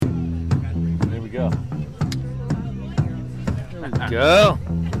go. There we go.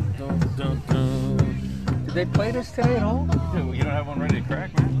 Dun, dun, dun. Did they play this today at home? Dude, you don't have one ready to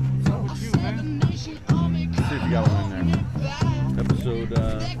crack, man? What's up with you, man? Let's see if you got one in there. Episode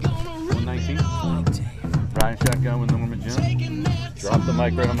 119. Ryan Shotgun with Norman Jim. Drop the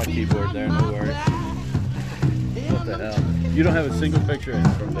mic right on my keyboard there, no worries. What the hell? You don't have a single picture in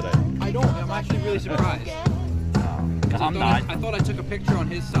from today. I don't. I'm actually really surprised. I'm not. I thought I took a picture on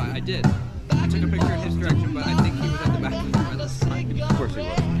his side. I did. I took a picture in his direction, but I think he was at the back of the room at the time. Of course he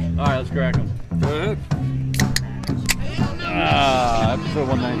was. All right, let's crack them. Go ahead. Episode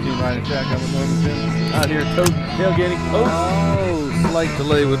 119, Ryan Shotgun with Norman Jim. Out here tailgating post. Oh, slight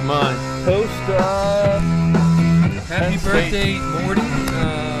delay with mine. Post, Happy Penn birthday, Morty.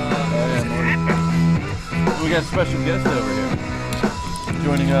 We got a special guest over here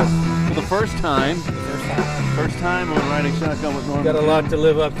joining us for the first time. First time on Riding Shotgun with Norman. You got a lot to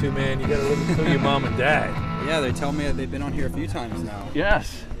live up to, man. You got to live up to your mom and dad. Yeah, they tell me that they've been on here a few times now.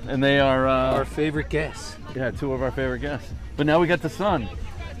 Yes, and they are Our favorite guests. yeah, two of our favorite guests. But now we got the son.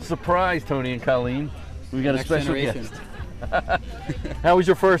 Surprise, Tony and Colleen. We got Next a special generation. guest. How was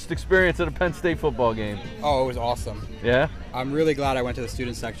your first experience at a Penn State football game? Oh, it was awesome. Yeah? I'm really glad I went to the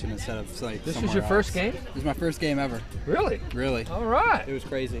student section instead of like This was somewhere your first else. game? It was my first game ever. Really? Really. All right. It was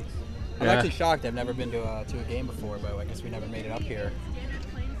crazy. I'm Yeah. actually shocked. I've never been to a game before, but I guess we never made it up here.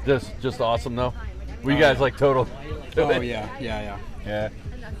 Just awesome though. Were you Oh, guys yeah. like total? Oh yeah. Yeah.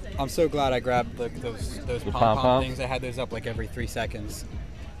 I'm so glad I grabbed those The pom-pom pom-poms? things. I had those up like every 3 seconds.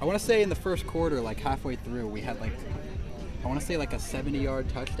 I want to say in the first quarter, like halfway through, we had like, I want to say like a 70-yard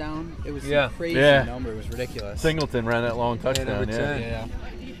touchdown. It was Yeah. a crazy Yeah. number. It was ridiculous. Singleton ran that long touchdown. number Yeah. 10. Yeah.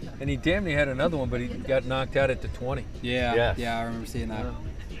 And he damn near had another one, but he got knocked out at the 20. Yeah. Yes. Yeah. I remember seeing that.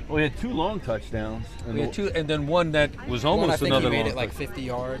 Well, we had two long touchdowns. And We had two, and then one that was One, I almost think another he made long it like touchdown. 50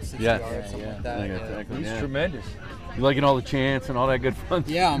 yards, 60 Yes. yards, something like that. Yeah, Yeah. exactly. He's Yeah. tremendous. You liking all the chants and all that good fun?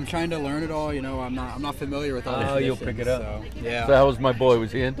 Yeah, I'm trying to learn it all. You know, I'm not familiar with all the Oh, you'll traditions, pick it up. So, yeah. So how was my boy?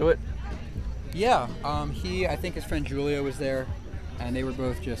 Was he into it? Yeah, I think his friend Julia was there, and they were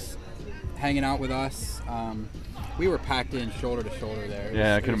both just hanging out with us. We were packed in shoulder to shoulder there. It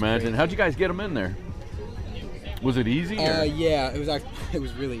Yeah, I was- can it was imagine. crazy. How'd you guys get him in there? Was it easy? Or? Yeah, it was it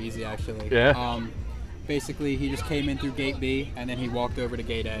was really easy actually. Yeah? Basically, he just came in through gate B, and then he walked over to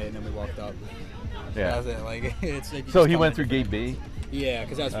gate A, and then we walked up. Yeah. That was it. Like it's like you So just he come went in through different- gate B? Yeah,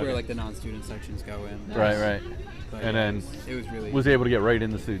 because that's where Okay. like the non-student sections go in. Right. But, And yeah, then it was really. was able to get right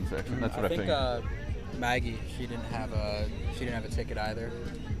in the student section. That's what I, I think figured. Maggie, she didn't have a ticket either.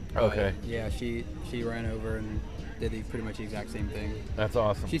 But, Okay. Yeah, she ran over and did pretty much the exact same thing. That's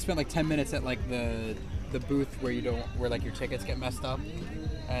awesome. She spent like 10 minutes at like the booth where like your tickets get messed up,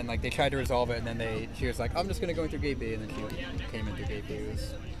 and like they tried to resolve it, and then she was like, I'm just gonna go in through gate B, and then she came in through gate B.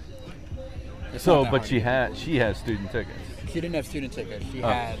 It's So, not that but hard. she has student tickets. She didn't have student tickets. She Oh.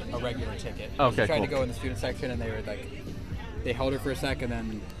 had a regular ticket. Okay, She tried cool. to go in the student section, and they were like, they held her for a sec, and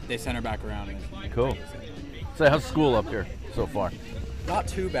then they sent her back around. And Cool. So how's school up here so far? Not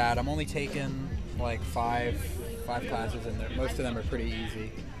too bad. I'm only taking like five classes, and most of them are pretty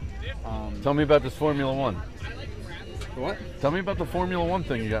easy. Tell me about this Formula One. What? Tell me about the Formula One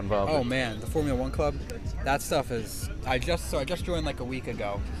thing you got involved Oh in. man, the Formula One club. That stuff is. I just joined like a week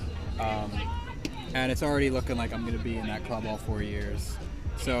ago, and it's already looking like I'm gonna be in that club all 4 years.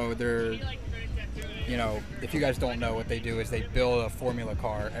 So they're, you know, if you guys don't know, what they do is they build a Formula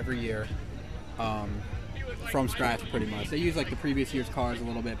car every year. From scratch, pretty much. They use like the previous year's cars a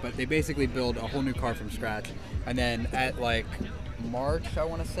little bit, but they basically build a whole new car from scratch. And then at like March, I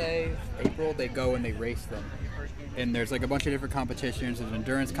want to say, April, they go and they race them. And there's like a bunch of different competitions. There's an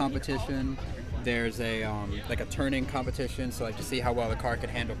endurance competition. There's a like a turning competition, so like to see how well the car can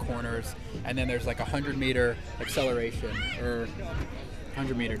handle corners. And then there's like a 100-meter acceleration, or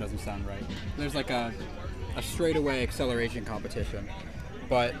 100-meter doesn't sound right. There's like a straightaway acceleration competition.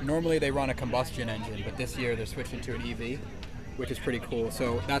 But normally they run a combustion engine, but this year they're switching to an EV, which is pretty cool.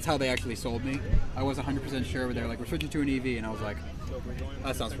 So that's how they actually sold me. I wasn't 100% sure, but they were like, we're switching to an EV, and I was like,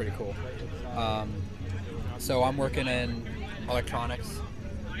 that sounds pretty cool. So I'm working in electronics,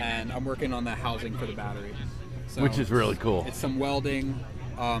 and I'm working on the housing for the battery. So Which is really cool. It's some welding,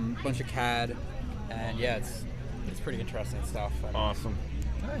 bunch of CAD, and yeah, it's pretty interesting stuff. I mean, Awesome.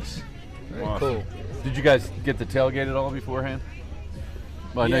 Nice. Very Awesome. cool. Did you guys get the tailgate at all beforehand?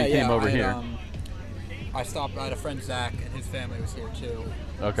 Well, I know you came over here. I stopped. I had a friend Zach, and his family was here too.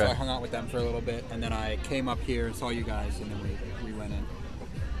 Okay. So I hung out with them for a little bit, and then I came up here and saw you guys, and then we went in.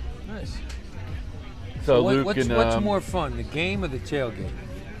 Nice. So What- Luke what's and more fun, the game or the tailgate?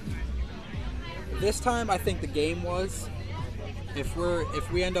 This time, I think the game was.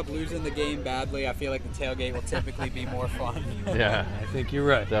 if we end up losing the game badly, I feel like the tailgate will typically be more fun. Yeah, I think you're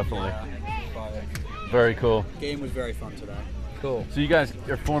right. definitely. Yeah, but Very cool. game was very fun today. Cool. So you guys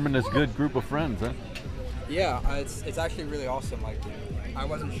are forming this good group of friends, huh? Yeah, it's actually really awesome. Like, I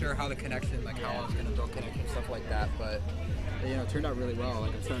wasn't sure how the connection, like how I was gonna build connection, stuff like that, but you know, it turned out really well.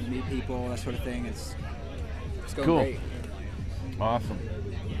 Like, I'm starting to meet people, that sort of thing. It's going Cool. great. Awesome.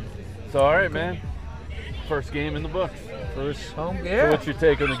 So, all right, man. First game in the books. First home So game. what's your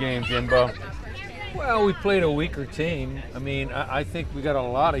take on the game, Jimbo? Well, we played a weaker team. I mean, I think we got a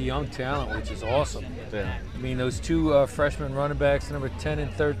lot of young talent, which is awesome. Yeah. I mean, those two freshman running backs, number 10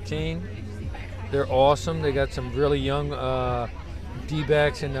 and 13, they're awesome. They got some really young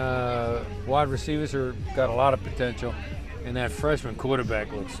D-backs and wide receivers who got a lot of potential. And that freshman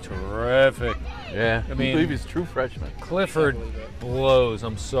quarterback looks terrific. Yeah. I I mean- believe he's a true freshman. Clifford blows.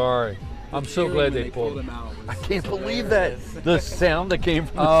 I'm sorry. I'm so Cheering glad when they pulled him him. out. I can't believe that. The sound that came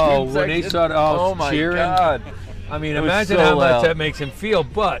from the Oh, student when they section. started Oh my cheering. God. I mean, It was imagine so how much loud. that makes him feel.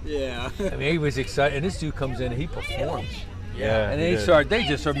 But Yeah. I mean, he was excited, and this dude comes in and he performs. Yeah. And he they did.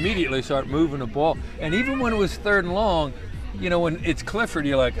 just immediately start moving the ball. And even when it was 3rd and long, you know, when it's Clifford,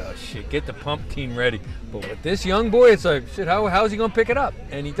 you're like, oh shit, get the pump team ready. But with this young boy, it's like, shit, how's he gonna pick it up?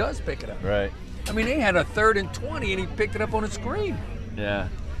 And he does pick it up. Right. I mean, they had a 3rd and 20, and he picked it up on a screen. Yeah.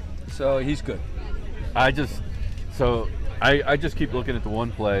 So he's good. I just keep looking at the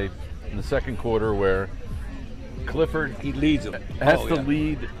one play in the second quarter where Clifford He leads them. has Oh, to yeah.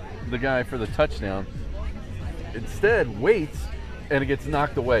 lead the guy for the touchdown. Instead, waits and it gets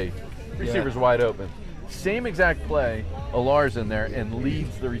knocked away. Receiver's wide open. Same exact play, Alar's in there and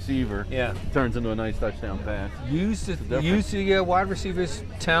leads the receiver. Yeah. Turns into a nice touchdown pass. Use difference. the wide receiver's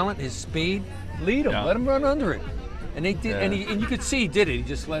talent, his speed. Lead him. Yeah. Let him run under it. And they did. Yeah. And you could see he did it. He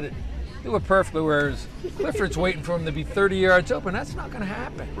just let it do it perfectly. Whereas Clifford's waiting for him to be 30 yards open. That's not going to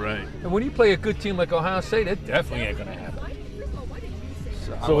happen. Right. And when you play a good team like Ohio State, it definitely ain't going to happen.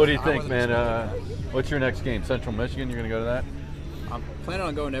 So what do you I think, wasn't man? expecting What's your next game? Central Michigan? You're going to go to that? I'm planning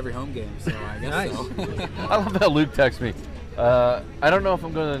on going to every home game, so I guess Nice. so. I love how Luke texts me. I don't know if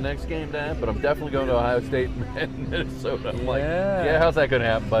I'm going to the next game, Dad, but I'm definitely going to Ohio State and Minnesota. I'm like, Yeah. yeah, how's that going to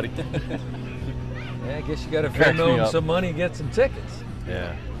happen, buddy? Yeah, I guess you got to Cracks me Venmo him up. some money and get some tickets.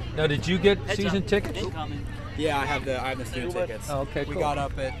 Yeah. Now, did you get season tickets? Yeah, I have the student tickets. Oh, okay, We cool. got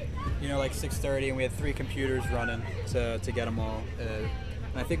up at like 6:30, and we had 3 computers running to get them all.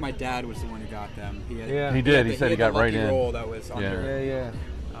 And I think my dad was the one who got them. Yeah. He did. had He the- said he had got the right lucky in. roll that was Yeah. under. Yeah.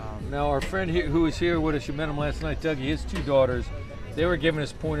 Now, our friend here, who was here with us, you met him last night, Dougie, his 2 daughters, they were giving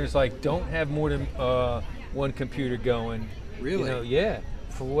us pointers like, don't have more than one computer going. Really? You know, yeah.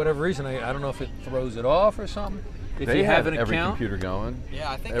 For whatever reason, I don't know if it throws it off or something. If They you have an every account, computer going.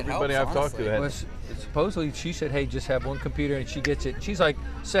 Yeah, I think Everybody it helps, I've talked to honestly. had. well, supposedly she said, hey, just have one computer, and she gets it. She's like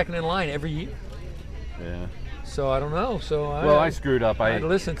second in line every year. Yeah. So I don't know. So Well, I screwed up. I had to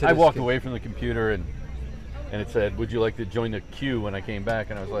listen to I this walked kid. away from the computer and it said, "Would you like to join the queue?" When I came back,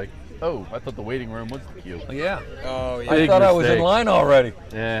 and I was like, "Oh, I thought the waiting room was the queue." Yeah. Oh yeah. I Big thought I was in mistake. line already.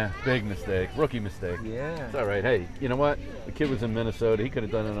 Yeah, big mistake, rookie mistake. Yeah. It's all right. Hey, you know what? The kid was in Minnesota. He could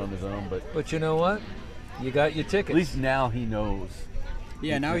have done it on his own, but But you know what? You got your tickets. at least now he knows.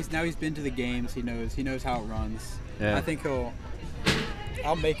 Yeah, now he's been to the games. He knows how it runs. Yeah. I think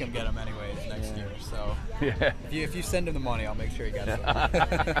I'll make him get them anyways next year. So Yeah. if you send him the money, I'll make sure he gets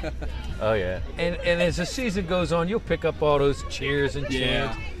them. Oh yeah. And as the season goes on, you'll pick up all those cheers and Yeah.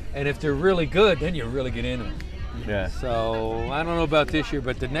 chants. And if they're really good, then you really get into them. Yeah. So I don't know about this year,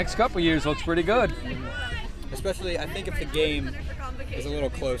 but the next couple of years looks pretty good. Especially, I think if the game is a little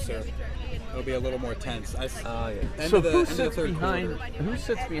closer, it'll be a little more tense. Oh yeah. End So of the, who end of the sits third behind? quarter. Who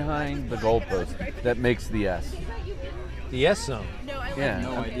sits behind the goalpost that makes the S? The S zone. Yeah.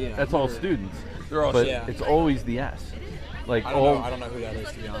 no idea. That's all students. They're all. But Yeah. it's always the S. Like I all don't know who that is,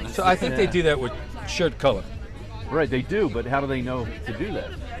 to be honest. So I think they Yeah. do that with shirt color. right, they do. But how do they know to do that?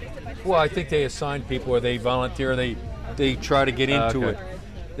 Well, I think they assign people, or they volunteer, they try to get into Okay. it.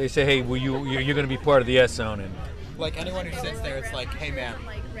 They say, hey, well, you're going to be part of the S zone, and Like anyone who sits there, it's like, hey man,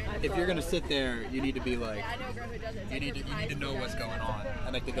 if you're gonna sit there, you need to be like, you need to know what's going on,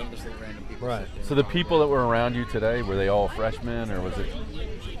 and like they don't just let random people Right. sit there. So the people that were around you today, were they all freshmen or was it?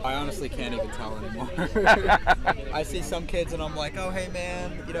 I honestly can't even tell anymore. I see some kids and I'm like, oh hey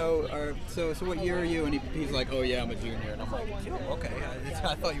man, so what year are you? And he's like, oh yeah, I'm a junior, and I'm like, okay,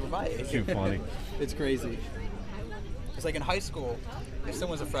 I thought you were my age. Too funny. It's crazy. It's like in high school, if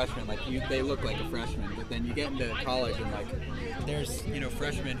someone's a freshman, like they look like a freshman, but then you get into college and like there's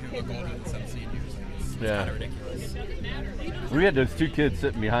freshmen who look older than some seniors. Like Yeah. kind of ridiculous. We had those two kids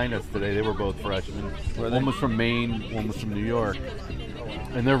sitting behind us today. They were both freshmen. One was from Maine, one was from New York.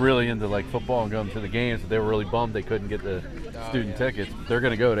 And they're really into like football and going to the games, but they were really bummed they couldn't get the student tickets. But they're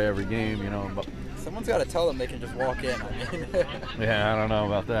going to go to every game, you know. But Someone's got to tell them they can just walk in. I mean, yeah, I don't know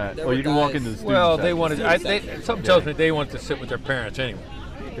about that. There Well, were you can walk guys- into the student Well, they section. wanted. Something tells me they wanted to sit with their parents anyway.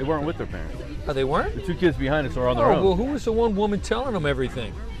 They weren't with their parents. Oh, they weren't? The two kids behind us were on their Oh, own. well, who was the one woman telling them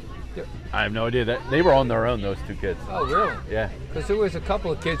everything? I have no idea. That they were on their own, those two kids. Oh, really? Yeah, Because there was a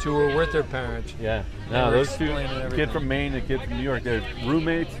couple of kids who were with their parents. yeah. They No, were those two, explaining the everything. kid from Maine, the kid from New York, they're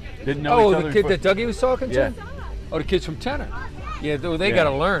roommates, didn't know Oh, each the other. kid before- that Dougie was talking to? Yeah. Oh, the kids from Tenor. Yeah, they Yeah. got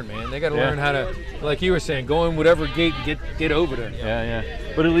to learn, man. They got to Yeah. learn how to, like you were saying, go in whatever gate and get over there. Yeah, yeah.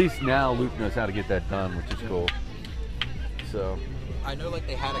 But at least now Luke knows how to get that done, which is cool. So, I know like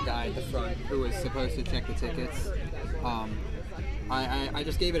they had a guy at the front who was supposed to check the tickets. I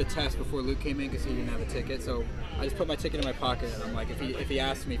just gave it a test before Luke came in because he didn't have a ticket. So I just put my ticket in my pocket and I'm like, if he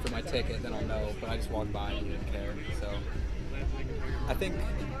asks me for my ticket, then I'll know. But I just walked by and he didn't care. So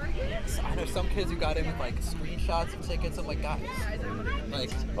I know some kids who got in with like screenshots of tickets. I'm like, guys, like,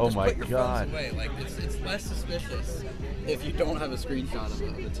 Oh just my put your God. phones away. Like it's less suspicious if you don't have a screenshot of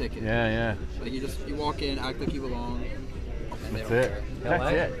the ticket. yeah, yeah. Like you walk in, act like you belong. And they That's don't it. care. Hell,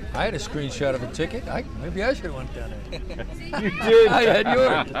 That's it. I had a screenshot of a ticket. Maybe I should have went down there. You did. I had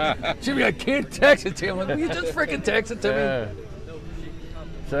yours. Jimmy, I can't text it to you. I'm like, will you just freaking text it to me? Yeah.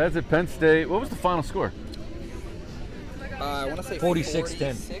 So that's at Penn State. What was the final score? I want to say 46-10.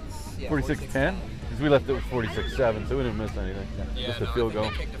 46. Yeah, 46-10? Because we left it with 46-7, so we didn't miss anything. Yeah, Just a no, field I goal.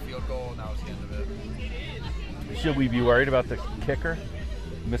 think they kicked a field goal, and that was the end of it. Should we be worried about the kicker?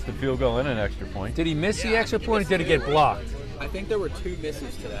 Missed the field goal and an extra point. Did he miss the extra point or did it get blocked? I think there were 2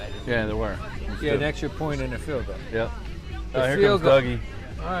 misses today. Yeah, there were. Yeah, an extra point and a field goal. Yep. The Here field comes goal- Dougie.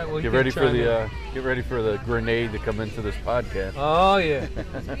 All right, well, you Get can ready for chime in. the grenade to come into this podcast. Oh yeah,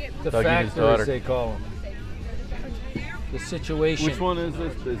 the Dougie and his factor daughter. as they call him. The situation. Which one is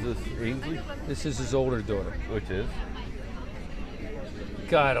this? Is this Ainsley? This is his older daughter. Which is?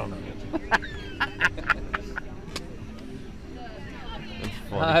 God, I don't know. That's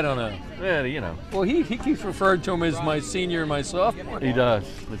funny. I don't know. Yeah, you know. Well, he keeps referring to him as my senior and my sophomore. He does.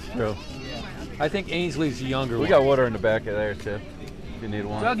 That's true. I think Ainsley's the younger We one. got water in the back of there too. If you need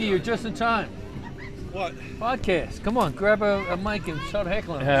one. Dougie, you're just in time. What? Podcast. Come on, grab a mic and start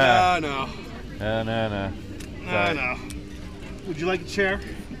heckling. Yeah. No. No. No. Would you like a chair?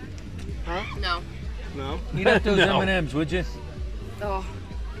 Huh? No. No. Eat up those No. M&Ms, would you? Oh,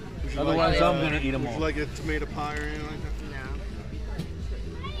 Would you Otherwise, like, I'm gonna eat 'em Would all. you like a tomato pie or anything like that?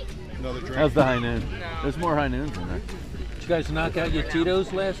 no. Another drink? How's the high noon? No. There's more high noons in there. Did you guys knock out your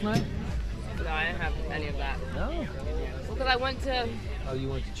Tito's last night? No, I didn't have any of that. No. Well, because I went to Oh, you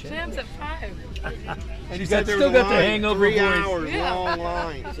went to Champs at 5. And you Said got, there still was a got the line, hangover 3 voice. hours, Yeah. long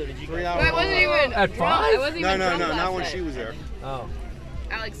line. 3 hours. But I wasn't even At drunk. 5? I wasn't No, even no, drunk no, last not when night. she was there. Oh,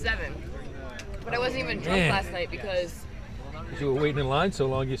 At like 7. But I wasn't even drunk Man. last night because. 'cause you were waiting in line so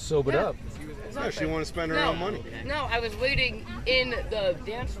long, you sobered Yeah. up. No, she wanted to spend her No. own money. No, I was waiting in the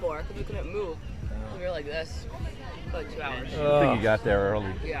dance floor because we couldn't move. We were like this for like 2 hours. I think you got there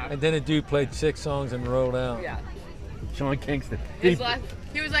early. Yeah. And then a dude played 6 songs and rolled out. Yeah. Sean Kingston. He was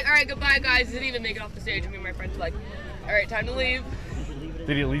like, all right, goodbye, guys. Didn't even make it off the stage. And me and my friends were like, all right, time to leave.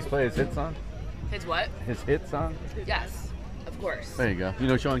 Did he at least play his hit song? His what? His hit song? Yes, of course. There you go. You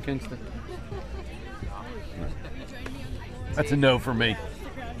know Sean Kingston? That's a no for me.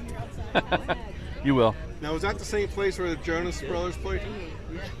 You will. Now, was that the same place where the Jonas Brothers played?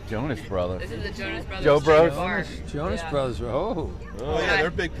 Jonas Brothers. This is the Jonas Brothers. Joe Bros? Chamber Bar. Jonas Yeah. Brothers. Oh. Oh, yeah,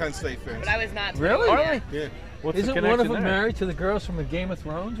 they're big Penn State fans. But I was not. Really? 21 Are yet. Yeah. What's the Isn't one of connection them there? married to the girls from the Game of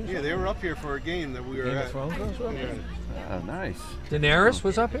Thrones? Or Yeah, they were up here for a game that we were Game at. of Thrones girls were up Yeah. there? Oh, nice. Daenerys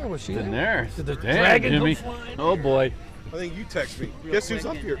was up here? Was she there? Daenerys. Did the Damn, dragon Jimmy. go flying? Oh, boy. I think you text me. Guess who's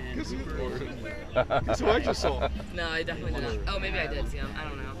up here? Guess who I just saw? No, I definitely didn't. Oh, maybe I did see him. I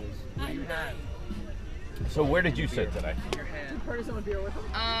don't know. So where did you sit today?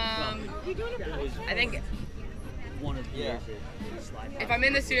 I think if I'm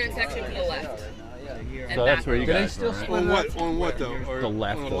in the student section to the left. And So that's where you Do they guys still were, right? split On it up? what? On what though? Or The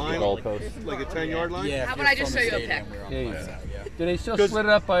left on of a the line? goalpost. Like a 10-yard line? Yeah. How if about you're I just from show the you a stadium, pic? we're on Yeah, the yeah. left side, yeah. Do they still 'Cause- split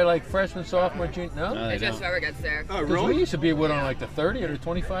it up by like freshman, sophomore, junior? No? No, they It's just don't. whoever gets there. Oh, Because we really? used to be what, on like the 30 or the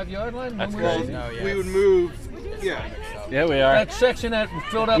 25-yard line? That's when we were crazy. there? No, yeah, We would it's- move. Yeah. Yeah, we are. That section that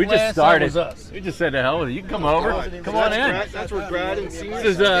filled up We last just started. time was us. We just said the hell with it. You can come over. God. Come So on that's in. grad- that's where grad and seniors.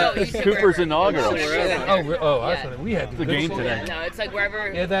 This is No, you can Cooper's wear- inaugural. Oh, I thought we had The game today. No, it's like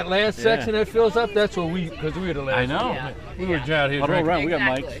wherever. Yeah, that last Yeah. section that fills up, that's where we, because we were the last. I know. one. We were out here Huddle drinking. around. We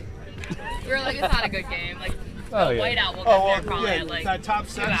got Exactly. mics. were like, it's not a good game. Like, Oh, the yeah. whiteout will Oh, get there probably at like that top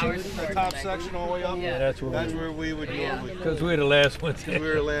 2 section, hours before that top today. section all the way up. Yeah. That's Where we would normally. Because we're the last ones. We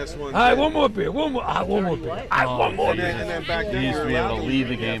were the last ones. All right, in. one more beer. One more. One more beer. One more And beer. then back then You used to be we were able to allowed leave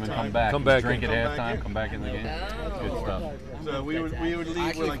the leave game and halftime. come back. Come back Drink at and come back halftime, in. come back in the game. Oh. Good stuff. So we would leave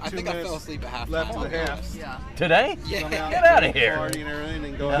Actually, with like I 2 think I fell minutes asleep at half left of the half. Yeah. Today? Yeah. Come out, Get outta go here. Party and everything,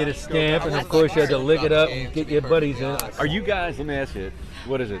 and go Get a out, stamp, go and out. of course you had to lick it up and get your buddies in. Are you guys, let me ask you,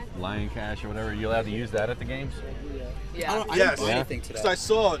 what is it, Lion Cash or whatever, are you allowed to use that at the games? Yeah. I Yes. didn't buy Yeah. anything today. So I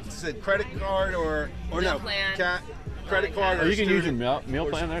saw it said credit card or Meal no, plan. credit card Or or you can use your student. meal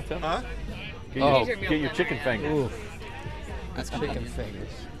plan there too? Huh? Get Oh. your, get your chicken fingers. Ooh, That's chicken fingers.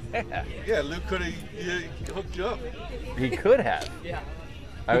 Yeah, Yeah, Luke could have hooked you up. he could have. Yeah.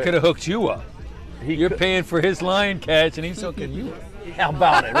 He could have hooked you up. He You're could- paying for his lion catch, and he's hooking you up. How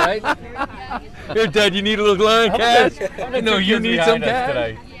about it, right? Here, Dad, you need a little lion catch? You know, you Kids need some behind us cash?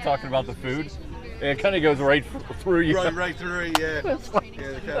 today talking about the food. It kind of goes right through you. Right through it, yeah.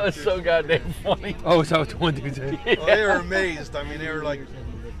 Yeah, That was so goddamn funny. Oh, is that what the one dude said? Well, they were amazed. I mean, they were like,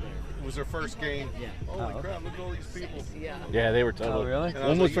 it was their first game. Holy crap, look at all these people. Yeah. Yeah, they were totally. Oh, really? And I One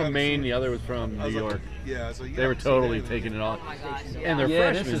was was like, from you Maine, haven't the other was from I New was like, York. yeah, so you They were haven't seen totally anything. taking it off. Oh my gosh. Yeah. And they're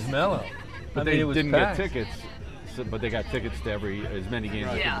Yeah, this freshmen, is mellow. but I they mean, it was didn't packed. get tickets. So, but they got tickets to as many games.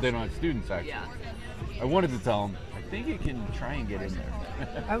 Right. Yeah. They don't have students actually. Yeah. I wanted to tell them. I think you can try and get in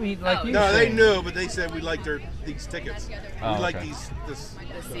there. I mean, like Oh, you No, they said. knew, but they said we like these tickets. Oh, We like okay. this.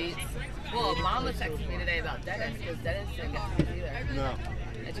 The seats. Well, Mom was texting me today about Dennis because Dennis didn't get tickets either. No.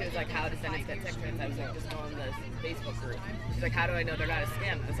 And she was like, how does Dennis get tickets? I was like, just go on the Facebook group. She's like, how do I know they're not a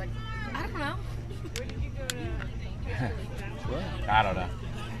scam? I was like, I don't know. I don't know.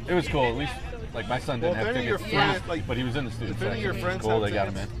 It was cool. At least, like my son didn't Well, if have any of your tickets, friends, like, but he was in the student if any of your section. friends Cool, have they got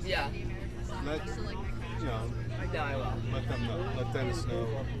him tickets, in. Yeah. Let, No, I will. let them know. Let Dennis know.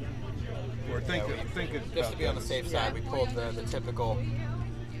 Or think Just to be on the safe side, we pulled the typical.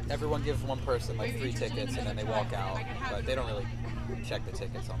 Everyone gives one person like 3 tickets and then they walk out, but they don't really check the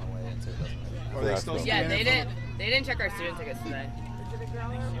tickets on the way in, so it doesn't really. Are they still Yeah, scanning they didn't check our student tickets today.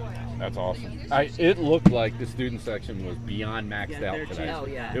 That's awesome. It looked like the student section was beyond maxed out today. Oh,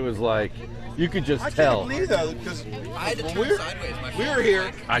 yeah. It was like you could just I can't tell. believe that because I had to when turn sideways. My we phone were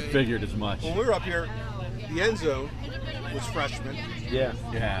here, I figured as much. when we were up here, the end zone was freshmen. Yeah.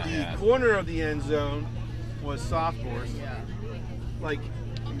 Yeah, The yeah. corner of the end zone was sophomores. Like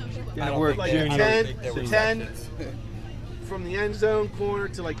And it worked Like junior. 10 there were 10 sections. from the end zone corner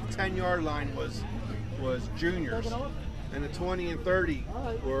to like the 10-yard line was juniors, and the 20 and 30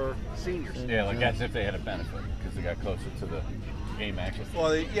 were seniors. Yeah, like as if they had a benefit because they got closer to the game action. Well,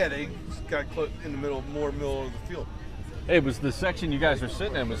 they got in the middle of the field. Hey, it was the section you guys were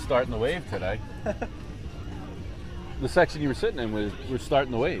sitting in was starting the wave today. The section you were sitting in was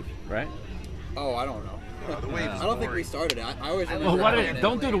starting the wave, right? Oh, I don't know. The wave I is don't think boring. we started it. I always Well, remember. why having it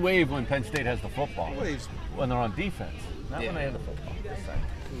don't do late. the wave when Penn State has the football. Waves. When they're on defense, not Yeah. when they have the football. Just saying.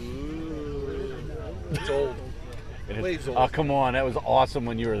 It's old. It is- Waves oh, old. come on, that was awesome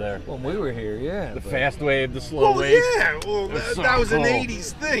when you were there. When we were here, yeah. The but- fast wave, the slow Well, wave. yeah. Well, It was so that was an cool.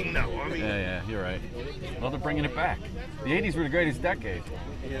 80s thing, though. I mean, Yeah, you're right. Well, they're bringing it back. The 80s were the greatest decade,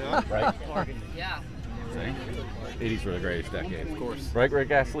 you know. right? Yeah. See? 80s were the greatest decade. Of course. Right,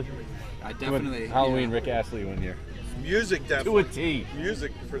 Rick Astley? I Doing definitely. Halloween yeah. Rick Astley one year. Music To a definitely. T.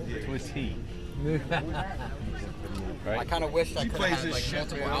 Music for the To a 80s. T. I Right? kind of wish I He could plays have had his like shit,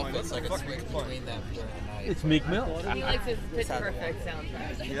 multiple man. outfits so I could Fucking switch fun. between them during the night. It's Meek Mill. He likes his Pitch Perfect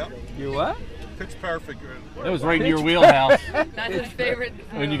soundtrack. Yep. You what? Pitch Perfect. That was right in your wheelhouse. That's his favorite.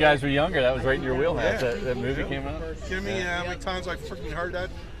 When you guys were younger, that was right in your wheelhouse. Yeah. That movie came out. Give me how many times I freaking heard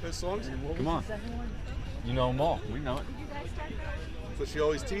those songs. Come on. You know them all. We know it. So she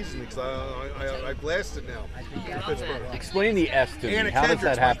always teases me because I blasted now. Pittsburgh. Explain the S to me. Anna How does Kendrick's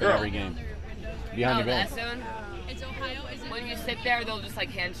that my happen girl. every game? Behind the Oh, goal. that soon? When you sit there, they'll just like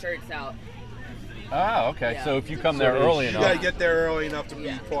hand shirts out. Oh, okay. Yeah. So if you come there early You gotta enough, get there early enough to be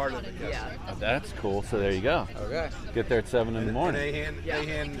Yeah. part of it. Yes. Yeah. oh, that's cool. So there you go. Okay. Get there at 7 in the And morning. they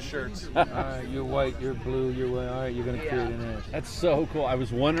hand the shirts. All right, you're white, you're blue, you're white. All right, you're gonna create an ass. That's so cool. I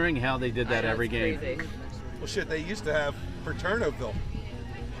was wondering how they did that I know, every it's game. crazy. Well, shit, they used to have Paternoville.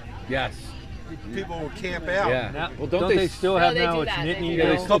 Yes. People would camp out. Yeah. Now, Well, don't don't they they still No, have they now? do It's that. They Nittany do Yeah, they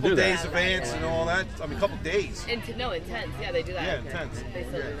Lill. A still couple do that. days of ants and all that. I mean, a couple days. No, intense. Yeah, they do that. Intense. They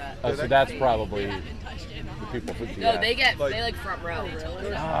still do that. Oh, so that's probably the people who do No, that. they get Like- they like front row.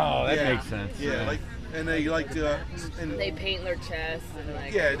 Oh, that Yeah. makes sense. Yeah, like, and they like to, and They paint their chests and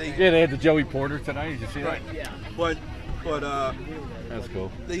like. yeah, they, Yeah, they had the Joey Porter tonight. Did you see that? right. Yeah. But That's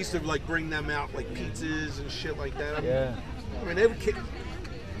cool. they used to like bring them out like pizzas and shit like that. Yeah. I mean, they would kick.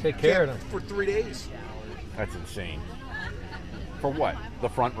 Take care of them. For 3 days. That's insane. For what? The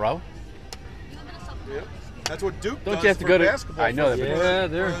front row? Yep. That's what Duke Don't does you have to for go to? basketball. I know that. Yeah,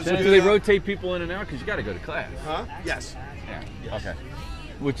 but they're So So intense. do they rotate people in and out? Because you got to go to class. Huh? Yes. Yeah. Okay.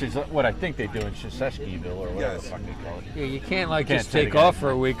 Which is what I think they do in Sheseskeville or whatever Yes. the fuck they call it. Yeah, you can't like Can't just say it take again. off for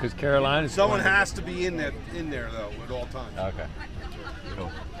a week because Carolina's Someone playing. has to be in there though at all times. Okay.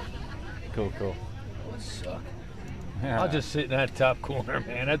 Cool. Suck. Yeah. I'll just sit in that top corner,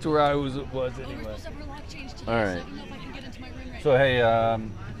 man. That's where I was anyway. All right. So hey,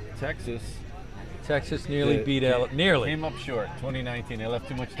 Texas Texas nearly Yeah. beat Alabama. Nearly. came up short. 2019. They left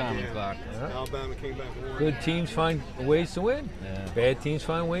too much time on the clock. Alabama came back and won. Good teams find ways to win. Yeah. Bad teams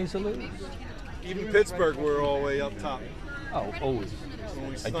find ways to lose. Even Pittsburgh were all the way up top. Oh, always. When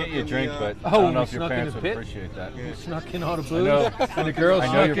we I snuck get you a in drink, the, but Oh, I don't we know if your snuck in parents the would pit? appreciate that. Yeah. We snuck in all the booze, know. and the girls I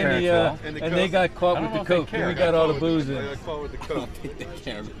know snuck your in parents the, will. And the and they Coke. got I caught don't with know the if they coke. care. And we I got all the I booze in. got caught with the Coke.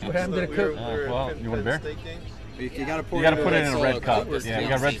 What happened to the We coke? were well, at you want a Penn beer? State game. You gotta pour You got to put it in a solo red cup. Cup. Yeah, you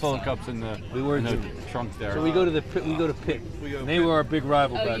got red solo cups in the We were in the too. trunk there. So we go to the pit. We go to Pitt. We go to And they Pitt. were our big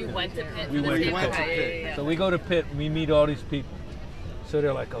rival Oh, back you then. went to Pitt. We for the went same- to Pitt. okay, yeah. So we go to Pitt. And we meet all these people. So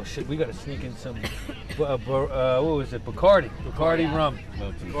they're like, "Oh shit, we got to sneak in some, what was it? Bacardi rum."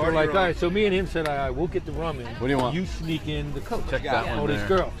 We're like, "All right." So me and him said, "All right, we'll get the rum in. What do you want? You sneak in the coke." Check that one All these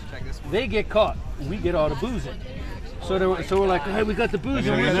there. girls. Check this one. They get caught. We get all the booze in. So we're like, "Hey, we got the booze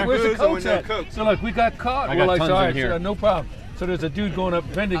Have in. you been there? Where's the Booze and cokes no at?" Cokes. So like, we got caught. I We're got like, tons "All in right, here." no problem." So there's a dude going up,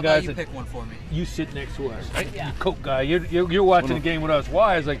 vending How guy. about you said, pick one for me? "You sit next to us. Hey, you coke guy. You're watching the game with us.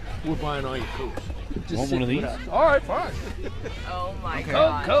 Why?" I was like, "We're buying all your cokes. Just Want sit one of with these? us." All right, fine. Oh my Coke,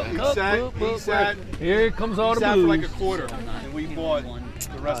 god. coke, He coke. sat- boop, he boop, sat- boop. Here comes all He the sat for like a booze. quarter, and we bought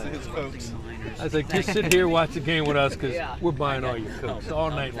the rest of his Cokes. I was like, "Just sit here, watch the game with us, because Yeah. we're buying all your cokes all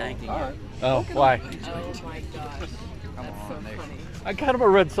night long." All right. Oh, why? Oh my gosh. That's so funny. I got him a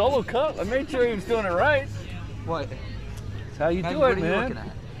red solo cup. I made sure he was doing it right. What? That's how you do What it, are you looking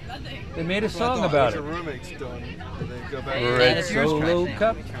man. at? They made a So I song thought, about what's it. your roommate's done? And they go back. Red that's yours, Solo Craig.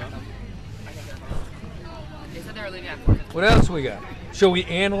 Cup. They said they were leaving at 4. What else we got? Shall we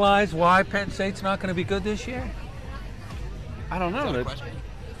analyze why Penn State's not going to be good this year? I don't know. That, Question?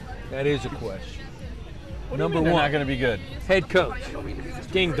 That is a question. what do you Number mean they're one. not going to be good. Head coach,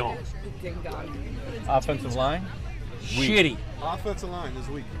 ding dong, Ding dong. Offensive line. shitty. Offensive line is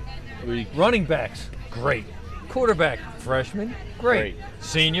weak. Weak. Running backs, great. Quarterback, freshman, great. Great.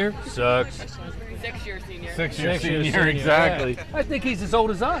 Senior, sucks. 6-year senior. Six-year Senior, senior, exactly. yeah. I think he's as old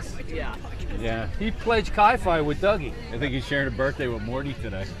as us. Yeah. Yeah. He pledged Chi-Fi with Dougie. I think he's sharing a birthday with Morty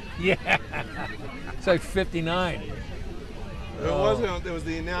today. Yeah. It's like 59. It was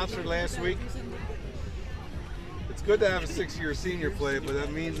the announcer last week. It's good to have a 6-year senior play, but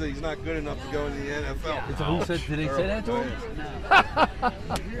that means that he's not good enough to go into the NFL. Is it- Who said, did they say that to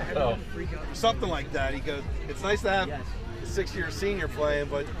him? Oh. Something like that. He goes, it's nice to have a 6-year senior playing,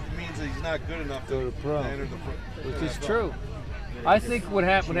 but it means that he's not good enough Go to to pro. enter the pro. Which is NFL. true. I think what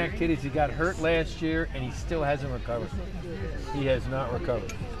happened with that kid is he got hurt last year and he still hasn't recovered. He has not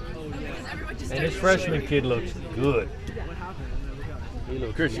recovered. And this freshman kid looks good. He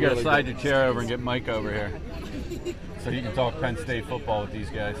looks Chris, you got to really slide good. your chair over and get Mike over here, so you can talk Penn State football with these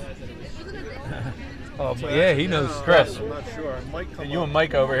guys. Oh, yeah, he knows. Chris. I'm not sure. I might come And you up. and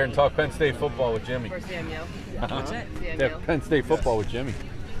Mike over here and talk Penn State football with Jimmy. For Samuel. Yeah, Samuel. Penn State football with Jimmy.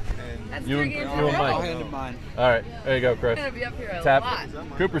 And That's You 3 and- games you in a and row. Mike. I'll hand him mine. All right, there you go, Chris. I'm gonna be up here a Tap.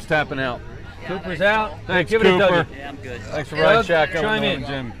 lot. Cooper's tapping out. Yeah, Cooper's there you out. go. Thanks, Give it a Cooper. Dougie. Thanks for Doug, riding shotgun chime with in.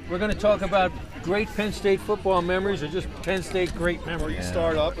 Noah and Jim. We're going to talk about great Penn State football memories or just Penn State great or memories. you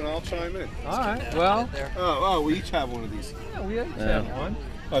start up and I'll chime in. All right. Well, Oh, we each have one of these. yeah, we each Yeah. have one.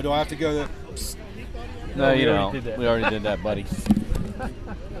 Oh, do I have to go to? No, we you already don't. did that. We already did that, buddy.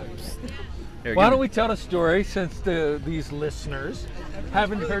 Here, Why give don't me- we tell the story since these listeners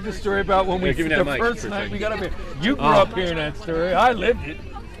haven't heard the story about when we Yeah, give me the that mic first for a night second. we got up here. You grew Oh. up hearing that story. I lived it.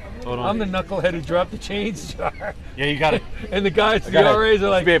 Hold on. I'm the knucklehead who dropped the change jar. Yeah, you got it. And the guys, the gotta RAs are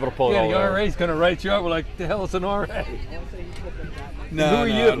like, be able to pull it yeah, all the over. RA's gonna write you up. We're like, the hell is an RA? No, Who are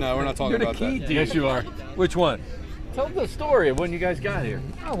you? no, we're not talking You're the about key that. dude. Yes, you are. Which one? Tell the story of when you guys got here.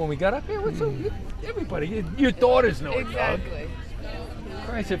 Oh, when we got up here, everybody, your daughters know it, dog. Exactly.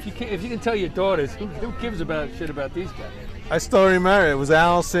 Christ, if you can tell your daughters, who gives about shit about these guys? I still remember it was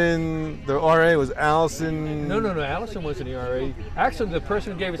Allison. The RA was Allison. No, Allison wasn't the RA. Actually, the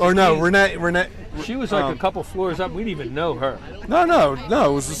person who gave us Or the no, keys, Renee. she was like a um, couple floors up. We didn't even know her. No,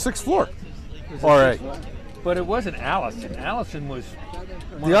 it was the 6th floor. Was it RA. six floors? But it wasn't Allison. Allison was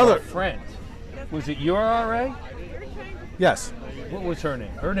one The of other- our friends. Was it your RA? Yes. What was her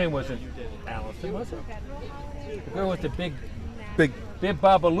name? Her name wasn't Allison, was it? The girl with the big Big. Big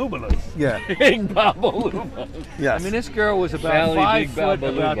Babalubalas. Yeah. Big Babalubalas. Yes. I mean, this girl was about Sally 5 Big foot,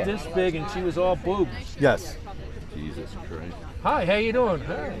 Babaluba. about this big, and she was all boobs. Yes. Jesus Christ. Hi, how you doing?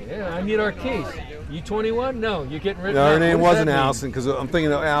 Hi, yeah, I need our keys. You 21? No, you're getting written No, up. her name What does wasn't that mean? Allison because I'm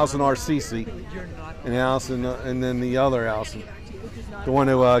thinking of Allison RCC, and Allison, and then the other Allison, the one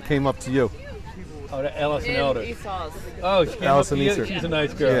who came up to you. Oh, the Allison In Elder. Esau's. Oh, she came Allison up to you. Easter. She's a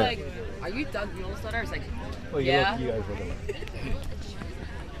nice girl. Yeah. Like, are you Doug Mule's daughter? I was like, Well, you yeah. look, you guys look alike.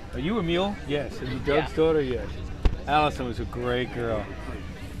 Are you a mule? Yes. Are you Doug's daughter? Yes. Allison was a great girl.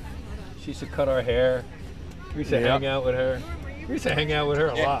 She used to cut our hair. We used to Yep. hang out with her. We used to hang out with her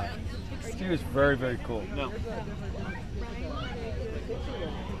a lot. She was very, very cool. No.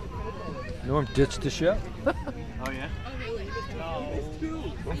 Norm ditched the show. Oh, yeah?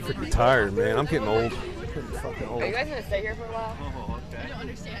 I'm freaking tired, man. I'm getting old. Getting fucking Are old. you guys gonna stay here for a while? Oh, okay.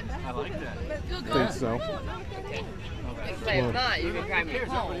 I like that. I think so. If not, you can drive me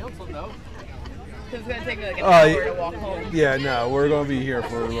home. Else will know. It's gonna take me like an Oh, hour yeah. to walk home. Yeah, no, we're gonna be here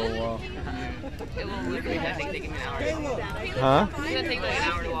for a little while. It will literally take me an hour to walk home. Huh? It's gonna take me like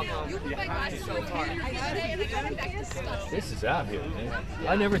an hour to walk home. It's so far. This is out here, man.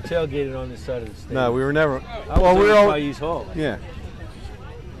 I never tailgated on this side of the state. No, we were never. I Well, was we were always all. by East Hall. Yeah.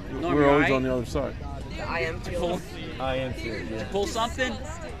 We Norm, were you always alright? on the other side. I am too. I am too. Yeah. Pull something?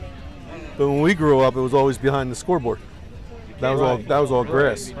 But when we grew up, it was always behind the scoreboard. That was all. Right. That was all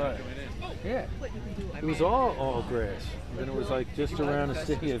grass. Right. Yeah. It was all grass. Then it was like just around the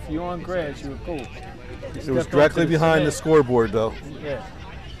city. If you were on grass, you were cool. It was directly behind the scoreboard, though. Yeah.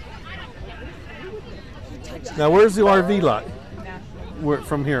 Now, where's the RV lot? Where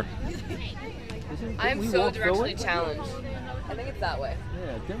from here? I am we so walk through directionally it? challenged. I think it's that way.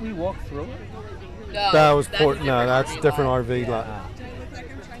 Yeah. Didn't we walk through it? No, That was that's Port. a No, that's RV different lot. RV lot.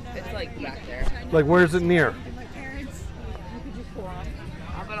 It's like back there. Like, where's it near?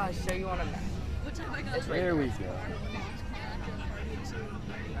 How about I show you on a map? It's right There we go.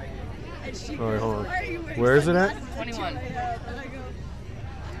 All right, hold on. Where is it at? 21.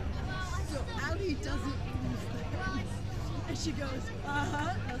 So Abby doesn't use the hands. And she goes,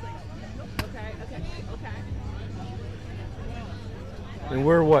 uh-huh. I was like, okay. And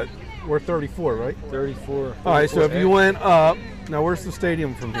we're what? We're 34, right? 34. All right, so if you went up, now where's the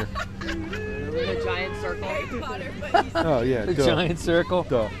stadium from here? The giant circle. Oh, yeah, The duh. giant circle.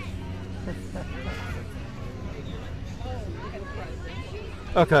 Duh.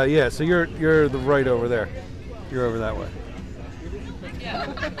 Okay, yeah, so you're the right over there. You're over that way. Yeah.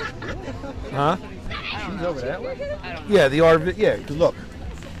 Huh? She's over that way. Yeah, the RV, yeah, 'cause look.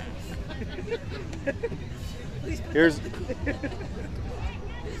 Here's,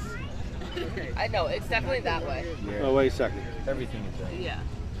 I know, it's definitely that way. oh, wait a second. Everything is that. Yeah.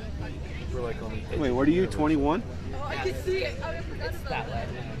 We're like on the edge. Wait, what are you, 21? oh, I can see it. It's that way.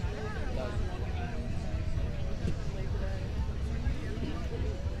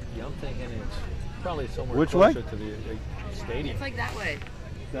 Yeah, I'm thinking it's probably somewhere Which way? closer to the stadium. It's like that way.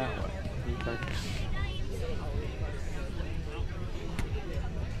 That way. Okay.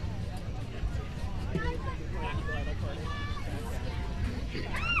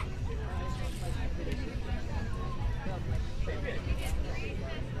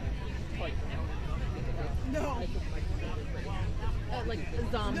 No. Like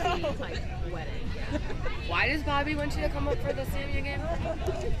a zombie type wedding. Why does Bobby want you to come up for the Samia game?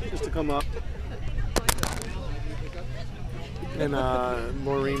 Just to come up. And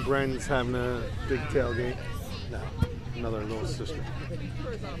Maureen Brennan's having a big tailgate. No, another little sister.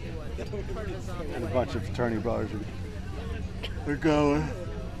 And a bunch of fraternity brothers are going.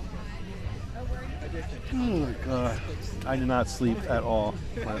 Oh my God. I did not sleep at all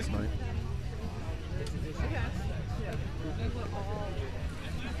last night.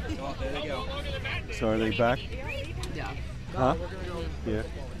 Oh, there they go. So are they back? Yeah. Huh? Yeah.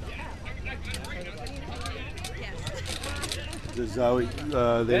 The Zoe,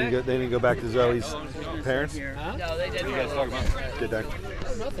 they didn't go back to Zoe's parents? No, they did. Did they?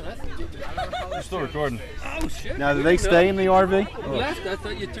 We're still recording. Oh shit. Now, do they stay in the RV? Left. I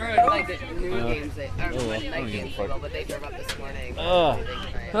thought you turned Or like the noon games, night games, but they drove up this morning. Oh,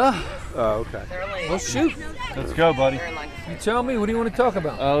 Oh, okay. They're late. well, shoot. Let's go, buddy. They're in like You tell me. What do you want to talk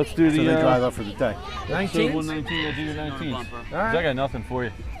about? Let's do So the they drive up for the day. 19? 119. I do your 19. All I right. got nothing for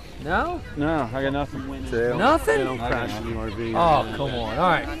you. No? No, I got nothing. So they don't- Nothing? They don't crash in the RV. Oh, come on. All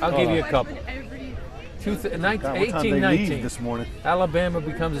right. I'll give you a couple. God, what time 18, they leave 19. this morning? Alabama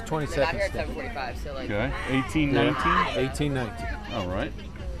becomes a I got 22nd here at state. 7:45, so like. Okay. 18, 19. 18, 19. All right.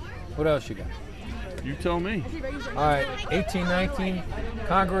 What else you got? You tell me. All right, 1819,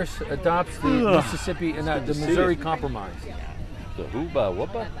 Congress adopts the Mississippi and the Missouri Compromise. The Hooba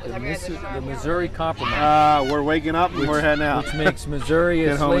Whoopa? The Missouri Compromise. We're waking up and we're heading out. Which makes Missouri a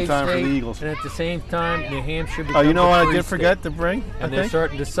Get home in slave time for state, the Eagles. and at the same time, New Hampshire Oh, becomes you know a what I free did forget state. to bring? I And they're think?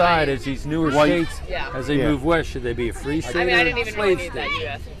 starting to decide as these newer Well, states, Yeah. as they Yeah. move west, should they be a free state I mean, or I a didn't even really slave need that state? you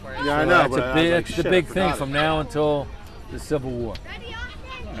asking for it. Yeah, I So know. that's, but a I was big, like, that's shit, the I big forgot thing it. from now until the Civil War.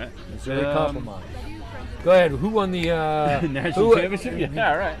 All right. Missouri Compromise. Go ahead. Who won the National championship?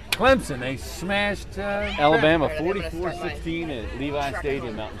 Yeah, all right. Clemson. They smashed Alabama, Alright, I'm gonna start 44-16 at Levi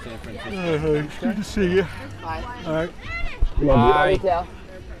Stadium out in San Francisco. It's good to see you. Bye. All right. Bye. Retail.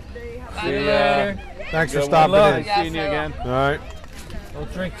 See you later. Thanks for Good stopping luck. in. Seeing you again. All right.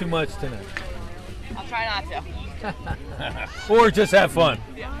 Don't drink too much tonight. I'll try not to. Or just have fun.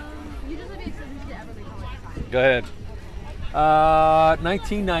 Go ahead.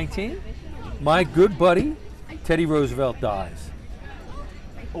 1919. My good buddy, Teddy Roosevelt dies.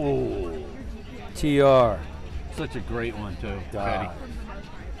 Oh, TR. such a great one, too. dies.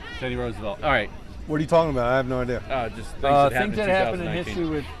 Teddy Roosevelt. All right. Uh, What are you talking about? I have no idea. Just Things that happened in history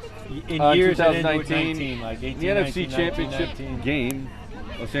with in Uh, years that ended with 2019, 19, like 18, the NFC 19, Championship 19. game,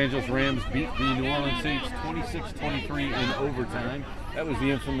 Los Angeles Rams beat the New Orleans Saints 26-23 in overtime. That was the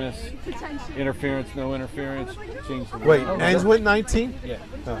infamous interference, no interference. Changed the Wait, rule. ends with 19? Yeah.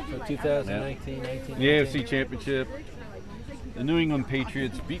 So 2019, 19. The AFC Championship. The New England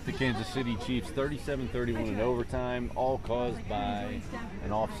Patriots beat the Kansas City Chiefs 37-31 in overtime, all caused by an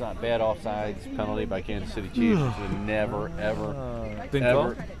bad offsides penalty by Kansas City Chiefs, which would never,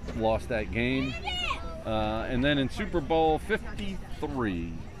 ever lost that game. And then in Super Bowl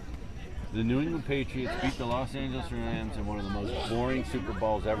 53, the New England Patriots beat the Los Angeles Rams in one of the most boring Super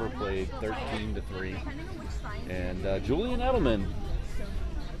Bowls ever played, 13-3. And Julian Edelman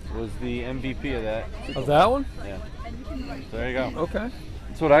was the MVP of that. Of that one? Yeah. So there you go. Okay.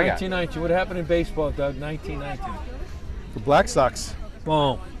 That's what I got. 1919. What happened in baseball, Doug? 1919. The Black Sox.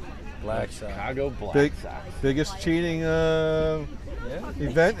 Boom. Black Sox. Chicago Black Big- Sox. Biggest cheating Yeah.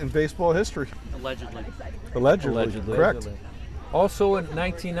 event in baseball history. Allegedly. Allegedly. Correct. Also in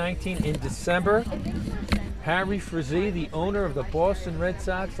 1919, in December, Harry Frazee, the owner of the Boston Red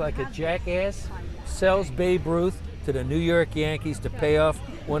Sox, like a jackass, sells Babe Ruth to the New York Yankees to pay off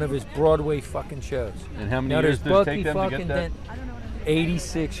one of his Broadway fucking shows. And how many Now years there's did it Bucky take them to fucking get that? Dent.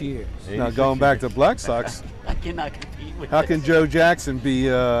 86 years. Now 86 going back to years. Black Sox, I cannot compete with how can Joe Jackson be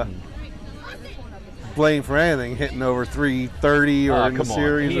blamed for anything, hitting over 330 or in the come on.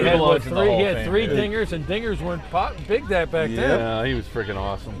 series? He or- had, belongs in the Hall he of had Fame, three dude. dingers, and dingers weren't big that back then. Yeah, he was freaking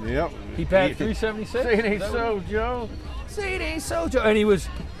awesome. Yep. He batted 376. Say it ain't so, Joe. Say it ain't so, Joe. And he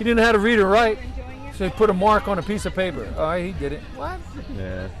didn't know how to read or write, so he put a mark on a piece of paper. All right, he did it. What?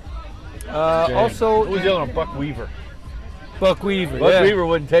 Yeah. Also, who was yelling at Buck Weaver? Buck Weaver. Buck yeah. Weaver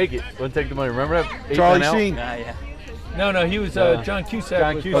wouldn't take it. Wouldn't take the money. Remember that? Charlie 8 out? Sheen. Yeah. No, he was Yeah. John Cusack.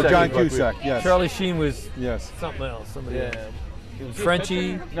 John was Cusack. Oh, John Buck Weaver. Cusack. Yes. Charlie Sheen was Yes. something else. Somebody Yeah. else. It was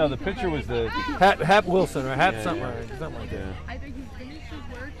Frenchie. the pitcher? No, the pitcher was the. Hap Wilson or Hap Yeah, something, yeah. something like that. Yeah. Either you finish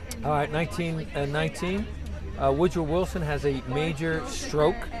your work and All right, 1919. Woodrow Wilson has a major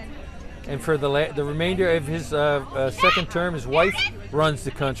stroke, and for the remainder of his second term, his wife runs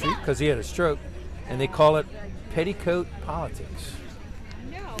the country because he had a stroke, and they call it petticoat politics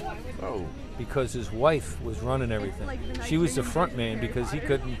Oh. because his wife was running everything. She was the front man because he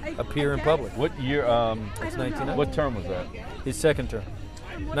couldn't appear in public. What year? That's 1919. What term was that? His second term,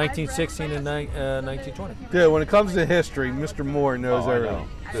 1916 and 1920. Yeah, when it comes to history, Mr. Moore knows Oh, I everything.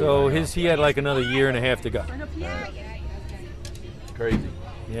 know. So he had like another year and a half to go. Crazy.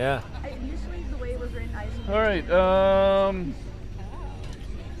 Yeah. initially the way it was written, I didn't All right.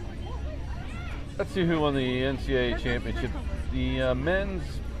 Let's see who won the NCAA championship. The men's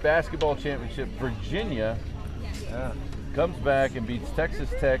basketball championship. Virginia comes back and beats Texas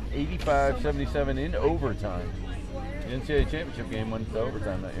Tech 85-77 in overtime. The NCAA championship game went to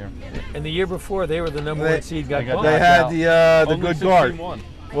overtime that year. And the year before, they were the number They- one seed. Got they got bumped. They Blacked had out. the Only good guard. 16-1.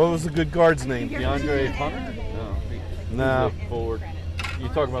 What was the good guard's name? DeAndre Hunter? No. No. He's the forward. You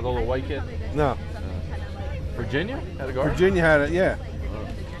talking about the little white kid? No. Virginia had a guard? Virginia had it, yeah.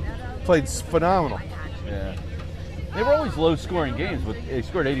 Played phenomenal. Yeah. They were always low-scoring games, but they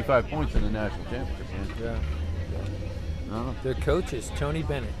scored 85 points in the national championship game. Yeah. Oh, Their coach is Tony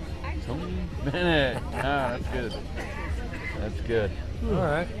Bennett. Tony Bennett. That's good. That's good. All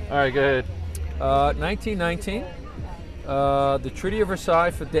right. All right, go ahead. 1919. The Treaty of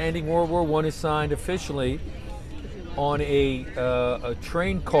Versailles for the ending World War I is signed officially on a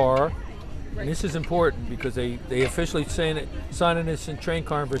train car. And this is important because they officially signing this in train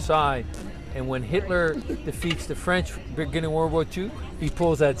car in Versailles. And when Hitler defeats the French beginning World War II, he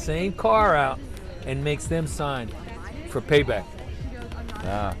pulls that same car out and makes them sign for payback.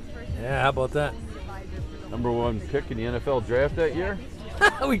 Ah, Yeah, how about that? number 1 pick in the NFL draft that year,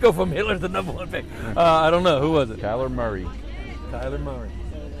 We go from Hitler to the number 1 pick. I don't know. Who was it? Kyler Murray, Tyler Murray.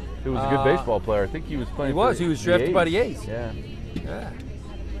 who was a good baseball player. I think he was playing. He was. for He was the drafted by the A's. A's. Yeah. Yeah.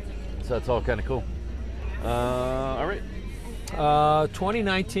 So that's all kind of cool. All right.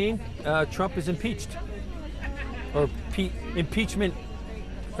 2019, Trump is impeached. Or impeachment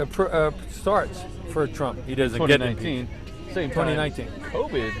starts for Trump. He doesn't get impeached. 2019. Same time. 2019.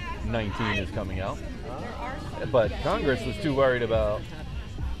 COVID-19 is coming out, but Congress was too worried about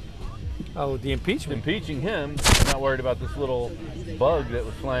Oh, the impeachment. impeaching him, not worried about this little bug that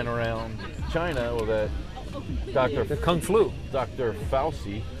was flying around China, or that The Kung Flu. Dr.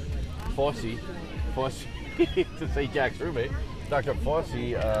 Fauci, to say Jack's roommate, Dr.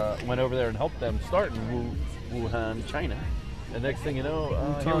 Fauci went over there and helped them start in Wuhan, China. And next thing you know,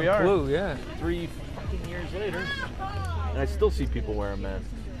 here we are, Flu, yeah. 3 fucking years later, and I still see people wearing masks.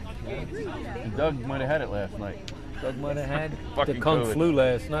 And Doug might have had it last night. Doug might have had the Fucking Kung COVID. Flu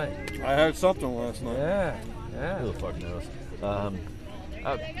last night. I had something last night. Yeah, Who yeah. the fuck knows?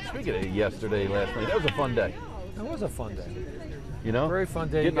 Speaking of yesterday, last night, that was a fun day. That was a fun day. You know, Very fun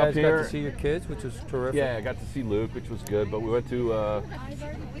day. You Getting up guys got here- to see your kids, which was terrific. Yeah, I got to see Luke, which was good. But we went to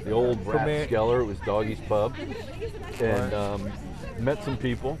the old Premier- Rathskeller. It was Doggy's Pub, and met some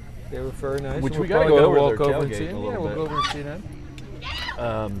people. They were very nice. Which We'll we gotta probably go over walk their over and tailgate see in a them. little Yeah, we'll bit. go over and see them.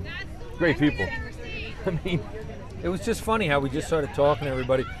 Great people. I mean, It was just funny how we just started talking to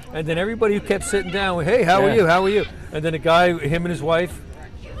everybody, and then everybody who kept sitting down, went, hey, how are Yeah. you? How are you? And then a guy, him and his wife,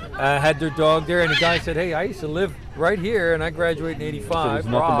 had their dog there, and the guy said, hey, I used to live right here, and I graduated in it '85. was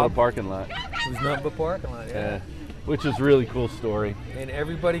nothing but a Rob. parking lot. It was nothing but parking lot. Yeah, which is a really cool story. And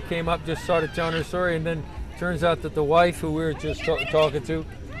everybody came up, just started telling their story, and then turns out that the wife who we were just talking to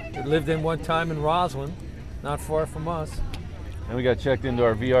lived in one time in Roslyn, not far from us. And we got checked into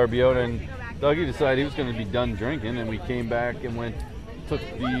our VRBO, and Dougie decided he was going to be done drinking, and we came back and took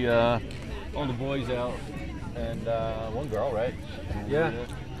all the boys out, and one girl, right? Yeah.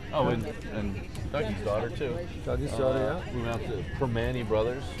 Oh, and Dougie's daughter too. Dougie's daughter, yeah. We went out to Permani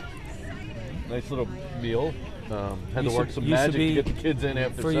Brothers. Nice little meal. Had to Used work to- some used to magic to be- get the kids in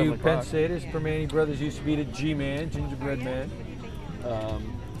after For 7 you Penn o'clock. Staters, Permani Brothers used to be the G-Man, Gingerbread Man.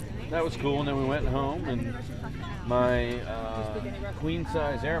 That was cool, and then we went home, and my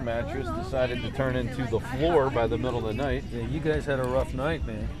queen-size air mattress decided to turn into the floor by the middle of the night. Yeah, you guys had a rough night,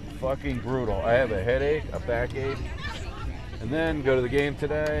 man. Fucking brutal. I have a headache, a backache, and then go to the game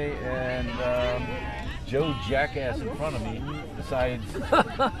today, and Joe Jackass in front of me decides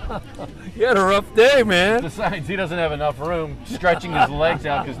You had a rough day, man. he doesn't have enough room, stretching his legs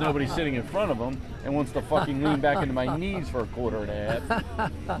out because nobody's sitting in front of him, and wants to fucking lean back into my knees for a quarter and a half.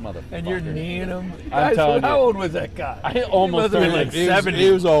 Motherfucker. And you're kneeing him. I'm telling How you. old was that guy? I almost He must have been turned like it. 70.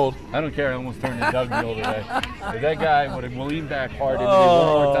 He was old. I don't care. I almost turned into Doug Mule today. If that guy would have leaned back hard into me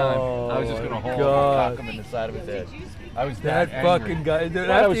one more time, I was just going to hold him and God. cock him in the side of his head. I was That that angry. fucking guy. Dude,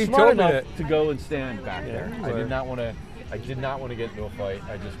 But I after was you smart told me enough that. to go and stand back Yeah, there. you I were. did not want to get into a fight.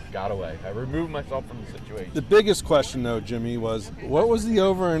 I just got away. I removed myself from the situation. The biggest question, though, Jimmy, was what was the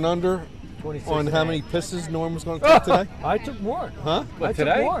over and under 26 on how and many pisses Norm was going to take today? I took more. Huh? What, I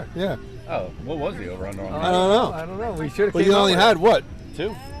today? took more. Yeah. Oh, what was the over-under on I that? don't know. I don't know. We should have. But you only had what?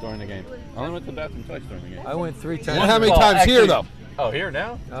 2 during the game. I only went to the bathroom twice during the game. I went 3 times. Well, how many Well, times here, actually- though? Oh, here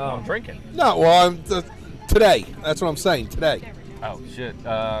now? Oh. I'm drinking. No, well, today. That's what I'm saying, today. Oh, shit.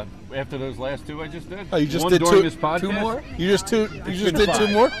 After those last 2 I just did? Oh, you just one did during 2 this podcast? 2 more? You just been did 2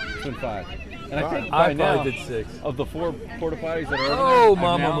 5. more? It's been 5. And I think I by now, probably did 6. of the 4 porta potties that are over Oh, there,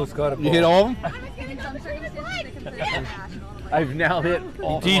 Mom almost caught a ball. You hit all of them? In some circumstances, they consider that national. I've now hit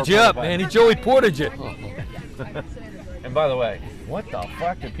all 4 D'd you up, porta man. He potties. Joey Portage it. And by the way, what the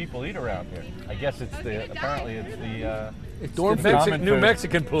fuck do people eat around here? I guess apparently it's the It's Dorm the food. Common New food.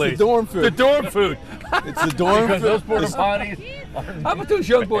 Mexican police. The dorm food. The dorm food. It's the dorm because those food. porta potties are How about those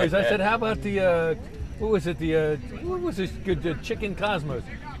young boys? I said, how about the, what was it, what was this good, Chicken Cosmos?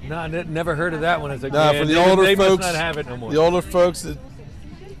 No, I never heard of that one. I was like, Nah, man, for the they, older they folks, must not have it no more. the older folks, the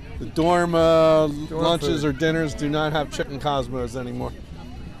dorm lunches food. or dinners do not have chicken cosmos anymore.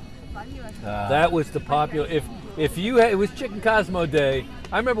 That was the popular. If you had, it was Chicken Cosmo Day.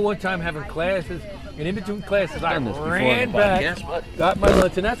 I remember one time having classes, and in between classes, I Done this before ran on the back, podcast, but- got my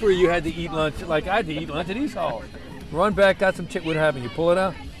lunch, and that's where you had to eat lunch. Like I had to eat lunch at these halls. Run back, got some chicken. What happened? You pull it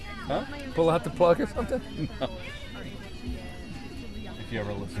out? Huh? Pull out the plug or something? If you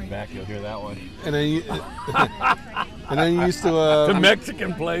ever listen back, you'll hear that one. And then you, and then you used to. The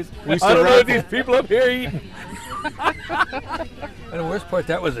Mexican place. we used I to don't know what raffle. these people up here eating. And the worst part,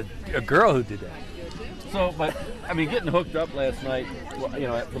 that was a girl who did that. So, but I mean, getting hooked up last night, you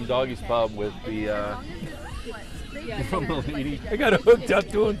know, from Doggy's Pub with the from the lady. I got hooked up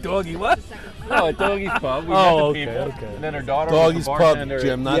doing doggy what? No, at Doggy's Pub. We Oh, met the okay, people, okay. and then her daughter Doggy's was the Pub, bartender.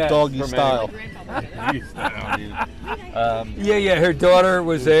 Jim, not Yes, doggy for style. Doggy style. I mean, Yeah, her daughter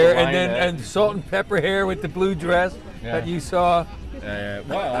was there, and then lioness. and salt and pepper hair with the blue dress that you saw.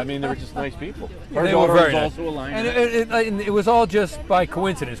 well, I mean, they were just nice people. Her They were daughter very was nice. also a lioness. And it was all just by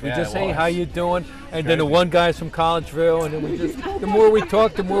coincidence. We Yeah, just it say, was. how you doing? And then the one guy's from Collegeville, and then we just, the more we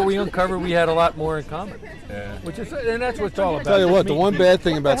talked, the more we uncovered we had a lot more in common. Yeah. Which is, and that's what it's all about. Tell you what, the Me- one bad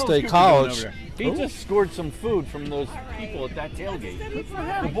thing about What the State hell's Cooper doing College, over there? He just scored some food from those people at that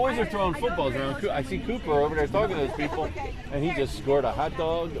tailgate. The boys are throwing footballs around. I see Cooper over there talking to those people, and he just scored a hot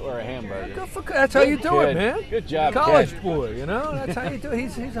dog or a hamburger. Good for- That's how you do it, Kid. man. Good job, College kid. boy, you know. That's how you do it.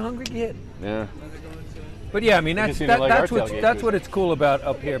 He's a hungry kid. Yeah. But yeah, I mean You that's can see they like that's our what's tailgate that's food. what it's cool about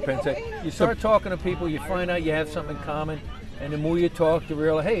up here, Penn State. You start talking to people, you find out you have something in common, and the more you talk, the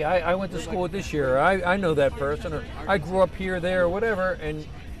real, hey, I went to school this year, or I know that person, or I grew up here, there, or whatever, and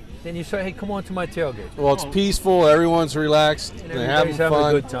then you say, hey, come on to my tailgate. well, it's peaceful. Everyone's relaxed. And They're having everybody's fun.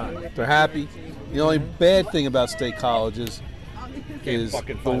 having a good time. They're happy. The only bad thing about State College is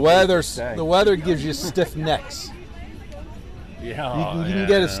fucking the find a weather. place to stay. The weather gives you stiff necks. Yeah. You can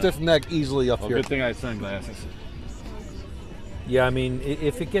get a stiff neck easily up Well, here. good thing I have sunglasses. Yeah, I mean,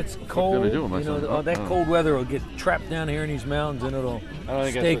 if it gets cold, gonna do with my you know, son? that Oh. cold weather will get trapped down here in these mountains, and it'll I don't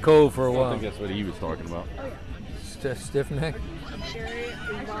think stay that's what- cold for a I don't while. think that's what he was talking about. Stiff neck.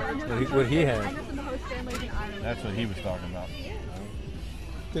 What he had. That's what he was talking about.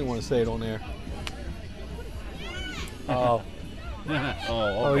 Didn't want to say it on there. Oh, Oh,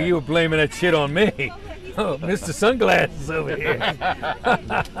 oh, you were blaming that shit on me. Oh, Mr. Sunglasses over here.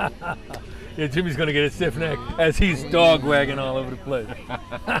 Yeah, Jimmy's gonna get a stiff neck as he's dog wagging all over the place.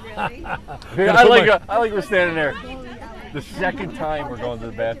 I like we're standing there. The second time we're going to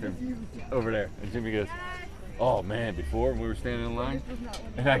the bathroom over there, and Jimmy goes, "Oh man!" Before we were standing in line,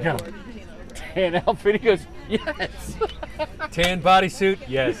 and I go, "Tan outfit." He goes, "Yes." Tan bodysuit,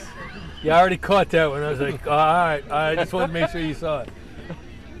 yes. Yeah, I already caught that one. I was like, all right, I just wanted to make sure you saw it.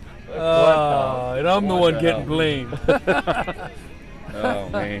 And I'm the one getting blamed. Oh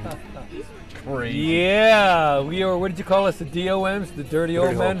man, crazy. Yeah, we are. What did you call us? The DOMs, the dirty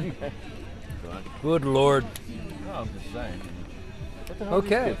old men. Good Lord. No, I'm just saying. What the hell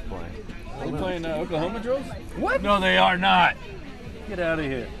Okay. are these kids playing? Are they playing Oklahoma drills? What? No, they are not. Get out of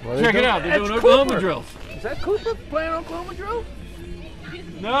here. What are they Check it doing? out. They're That's doing Oklahoma Cooper. drills. Is that Cooper playing Oklahoma drill?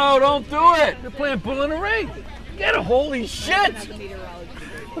 No, don't do it. They're playing Bull in a Ring. Get a holy shit.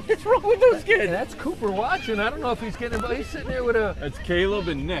 What's wrong with those And kids? that's Cooper watching. I don't know if he's getting involved. He's sitting there with a. That's Caleb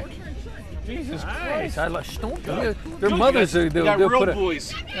and Nick. Jesus Nice. Christ. I like. Don't do it. Their mothers are. You They'll, got they'll real put a,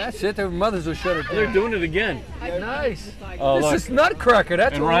 boys. That's it. Their mothers will shut it They're down. doing it again. Nice. Oh, This look. is Nutcracker.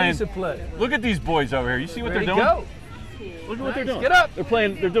 That's And what we Ryan- used to play. Look at these boys over here. You see what Ready they're to doing? go. Look at what they're doing. Get up.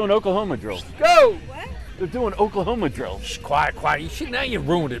 They're doing Oklahoma drills. Go. They're doing Oklahoma drills. Shh, quiet, quiet. Now you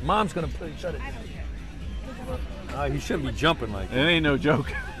ruined it. Mom's gonna shut it. Oh, you shouldn't be jumping like It that. ain't no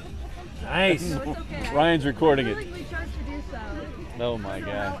joke. Nice. Ryan's recording it. Oh my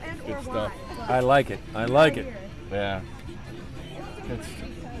God. Good stuff. I like it. I like it. Yeah.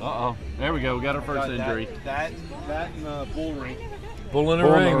 Uh-oh. There we go. We got our first injury. That and bull ring. Bull in a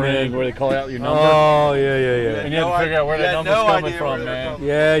Bull in ring, the ring man. where they call out your number. Oh yeah, yeah, yeah. And you have to figure out where that number's coming from, man.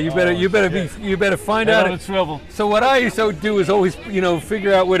 Yeah, you better find Head out. on a swivel. So what I used to do is always,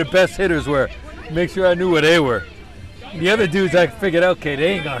 figure out where the best hitters were. Make sure I knew where they were. The other dudes, I figured, okay, they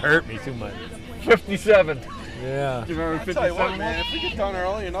ain't gonna hurt me too much. 57. Yeah. Do you remember I tell you what, 57? man, if we get done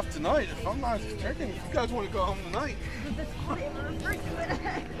early enough tonight, if I'm not drinking, if you guys want to go home tonight, Oh,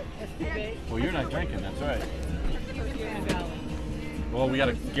 Well, you're not drinking, that's right. Well, we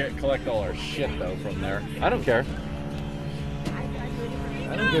gotta collect all our shit though from there. I don't care.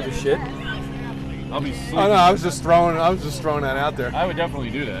 I don't give a shit. I'll be sleeping. Oh no, I was just throwing that out there. I would definitely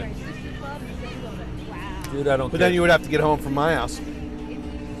do that. Dude, I don't But care. then you would have to get home from my house.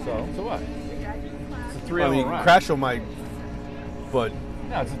 So what? It's a 3 I hour mean, ride. Crash on my. But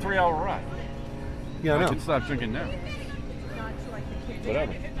No, it's a 3 hour ride. yeah, I I know. can stop drinking now.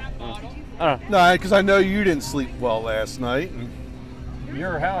 Whatever. I don't know. No, because I know you didn't sleep well last night. And,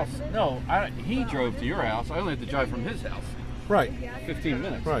 Your house? No, he drove to your house. I only had to drive from his house. right, 15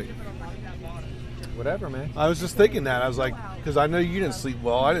 minutes. right. Whatever, man. I was just thinking that. I was like, because I know you didn't sleep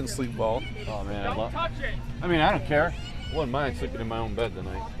well. I didn't sleep well. Oh man, I mean, I don't care. I wouldn't mind sleeping in my own bed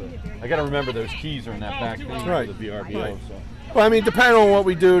tonight, but I got to remember those keys are in that back thing Right. for the VRBO. Right. So Well, I mean, depending on what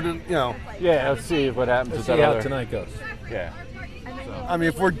we do, yeah, let's see what happens Let's with see that how other. tonight goes. Yeah. I mean,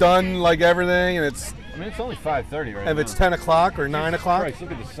 if we're done like everything and it's I mean, it's only 5:30 right now. If it's 10 o'clock or 9 o'clock, Christ,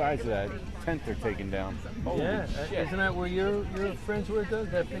 look at the size of that tent they're taking down. Holy Yeah, shit. isn't that where your friends were? Does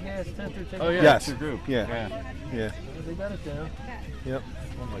that big ass tent they're taking? Oh, yeah, Yes. it's your group. Yeah. yeah, They got it down. yep.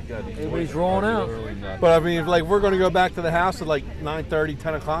 Oh, my God. these Everybody's boys rolling are out. literally nuts. But I mean, if like we're going to go back to the house at like 9:30,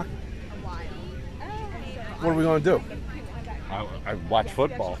 10 o'clock, what are we going to do? I watch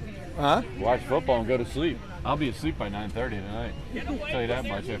football. Huh? Watch football and go to sleep. I'll be asleep by 9:30 tonight. I'll tell you that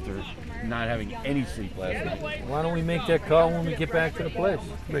much after not having any sleep last night. Why don't we make that call when we get back to the place?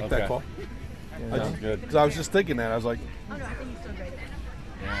 Make Okay. that call. Sounds good. Because I was just thinking that. I was like,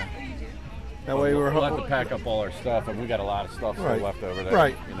 Yeah. that way we're We'll have to pack up all our stuff, and we got a lot of stuff still Right. left over there.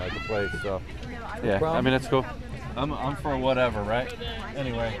 Right. You know, at the place. So, yeah. I problem. mean, that's cool. I'm for whatever, right?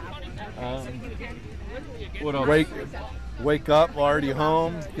 Anyway. What else? wake up, already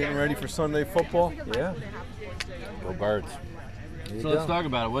home, getting ready for Sunday football. Yeah. Go Birds. you So let's go. talk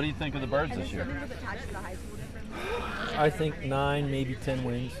about it. What do you think of the Birds this year? I think 9, maybe 10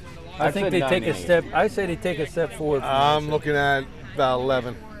 wins. I I think said they 9 take a and 8. step. I say they take a step forward. From I'm last looking at about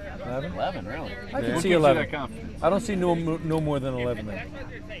 11. year. 11? 11, really? I What can gives see you 11. that confidence? I don't see no more than 11. Then.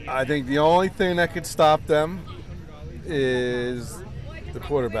 I think the only thing that could stop them is the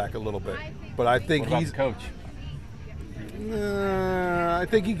quarterback a little bit. But I think What about he's. the coach? I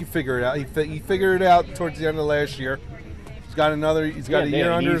think he can figure it out. He figured it out towards the end of last year. He's got another. He's got a they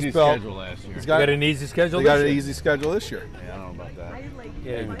year had an under easy his belt. schedule last year. He's You got. got an easy schedule. They got this an year? easy schedule this year. Yeah, I don't know about that.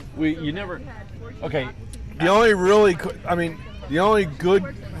 Yeah. You never. Okay. The only really, the only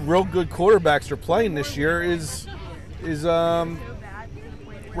real good quarterbacks they're playing this year is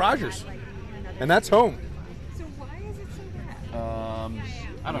Rodgers, and that's home.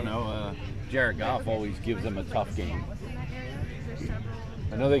 I don't know. Jared Goff always gives them a tough game.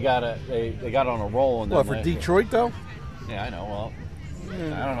 I know they got on a roll. And Well, for Detroit though. Yeah, I know. Well,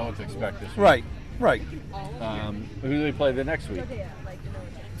 I don't know what to expect this week. Right. Who do they play the next week?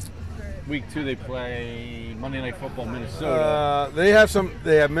 Week 2 they play Monday Night Football, Minnesota. They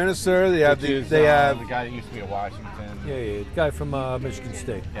have Minnesota. They have which is, they have the guy that used to be at Washington. Yeah, the guy from Michigan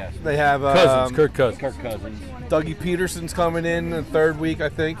State. Yes. they have Cousins, Kirk Cousins. Kirk Cousins. Dougie Peterson's coming in the third week, I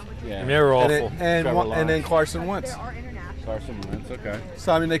think, Yeah. And they're awful. and Trevor then Lawrence. Carson Wentz. Carson Wentz. Okay.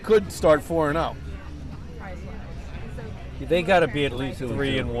 So I mean, they could start 4-0. They got to be at least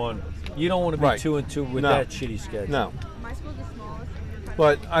 3-1. You don't want to be Right. 2-2 with No. that shitty schedule. No,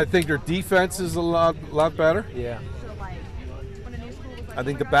 but I think their defense is a lot better. Yeah. I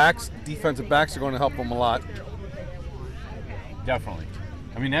think the defensive backs are going to help them a lot. Definitely.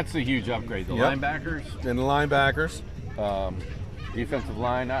 I mean, that's a huge upgrade. The Yep. linebackers, And the linebackers. defensive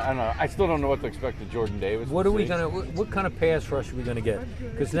line. I don't know. I still don't know what to expect of Jordan Davis. What are we We'll see. gonna? What kind of pass rush are we gonna get?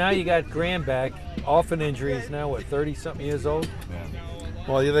 Because now you got Graham back off an injury. He's now what 30-something years old. Yeah.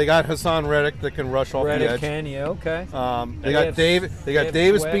 Well, yeah, they got Hassan Reddick that can rush off the Reddick edge. can, yeah, okay. They got have- David. They got have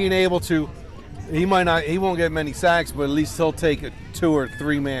Davis Sweat. being able to. He won't get many sacks, but at least he'll take a 2 or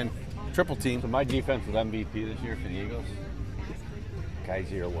 3 man triple team. So my defensive MVP this year for the Eagles,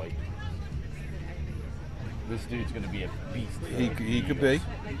 Kaiser White. This dude's going to be a beast. He could be.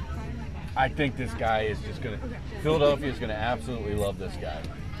 I think this guy is just going to. Philadelphia is going to absolutely love this guy.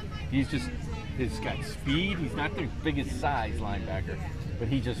 He's got speed. He's not their biggest size linebacker, but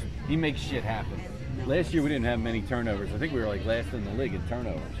he makes shit happen. Last year we didn't have many turnovers. I think we were like last in the league in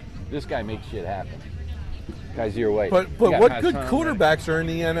turnovers. This guy makes shit happen. Kaiser White. But You got what good Hassan quarterbacks are in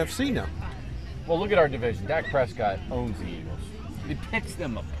the NFC now? Well, look at our division. Dak Prescott owns the Eagles. He picks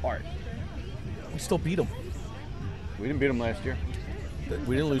them apart. We still beat them. We didn't beat them last year.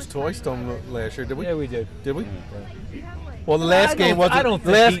 We didn't lose twice to them last year, did we? Yeah, we did. Did we? Well, the last game wasn't. I don't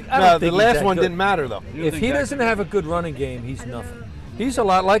the think last, he- I don't the think he's last that one good. didn't matter though. You don't If think he Dak- doesn't have a good running game, he's nothing. He's a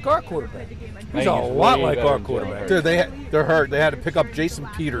lot like our quarterback. He's a I think he's lot way like better our than quarterback. Dude, they're hurt. They had to pick up Jason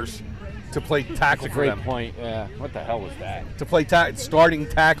Peters to play tackle That's a for great them. point. Yeah. What the hell was that? To play starting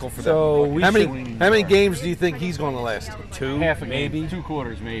tackle for So them. we How should- many games do you think he's going to last? Half a maybe. game, 2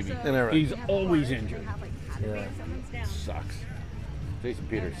 quarters maybe. And they're right. He's always injured. Yeah. Sucks. Jason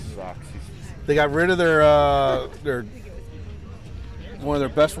Peters sucks. They got rid of their one of their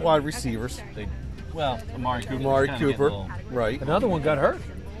best wide receivers, Amari Cooper. Amari Cooper. Right. Another one got hurt.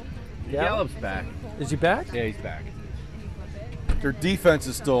 Gallup's back. Is he back? Yeah, he's back. Their defense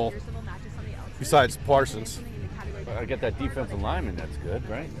is still, besides Parsons. But I get that defensive lineman. That's good,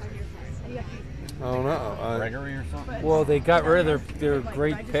 right? I don't know. Gregory or something. Well, they got rid of their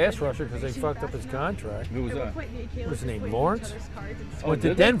great pass rusher because they fucked up his contract. Who was that? What's his name? Lawrence? Oh, Went to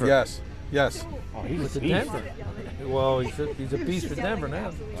did they? Denver. Yes. Oh, he's Went a to beast. Denver. Well, he's a beast for Denver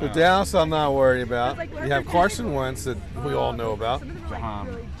now. So Dallas, I'm not worried about. You have Carson Wentz that we all know about. Jahan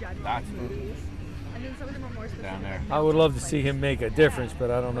Dotson. down there. I would love to see him make a difference,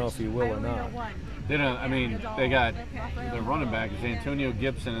 but I don't know if he will or not. They don't. I mean, they got the running back is Antonio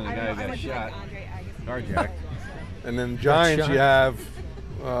Gibson and the guy who got shot, carjacked. And then Giants, you have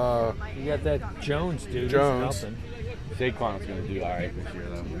You got that Jones dude. He's Jones. nothing. Saquon's going to do all right this year,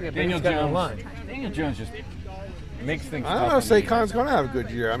 though. Yeah, but Daniel he's got no Jones. line. Daniel Jones just makes things. I don't tough know. in the Saquon's going to have a good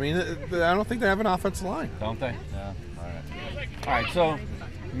year. I mean, I don't think they have an offensive line. Don't they? No. All right. All right. So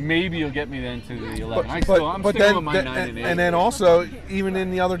maybe you'll get me then to the 11. I'm sticking with my 9 and 8. And then also, even in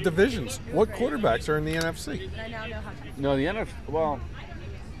the other divisions, what quarterbacks are in the NFC? No, the NFC. Well,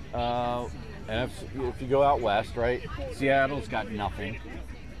 NFC. If you go out west, right? Seattle's got nothing.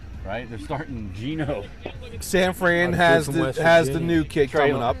 Right? They're starting Geno. San Fran Kid has from the West has the Virginia. new kid Trey-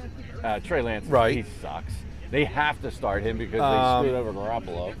 coming up. Trey Lance. Right. He sucks. They have to start him because they screwed over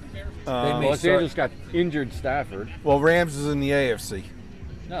Garoppolo. They may Los start- Angeles got injured Stafford. Well, Rams is in the AFC.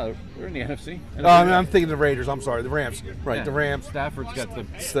 No, we're in the NFC. Oh, I'm thinking the Raiders. I'm sorry, the Rams. Right, Yeah. the Rams. Stafford's got the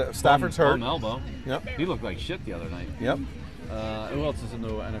Stafford's hurt. bum elbow. Yep. He looked like shit the other night. Yep. Who else is in the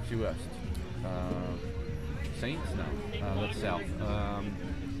NFC West? Saints? No, that's South. Who are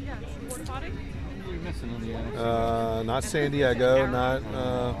we missing in the NFC? Not San Diego. Not.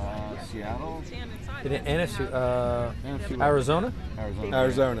 Seattle. In the NFC, NFC West. Arizona.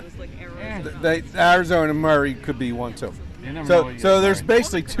 Arizona. Arizona Murray could be one too. You never know what So you there's get.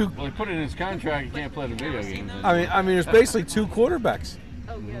 basically two. Well, he put it in his contract. He can't play the video games. I mean, there's basically two quarterbacks.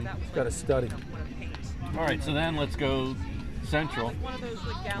 He's got to study. All right, so then let's go Central, or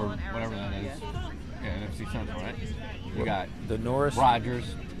whatever that is. Yeah, NFC Central, right? We got The Norris.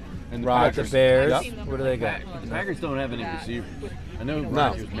 Rodgers and the Got the Packers. Bears. Yep. What do they got? The Packers don't have any receivers. I know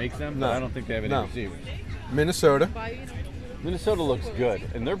Rodgers makes them, but No. I don't think they have any No. receivers. Minnesota. Minnesota looks good,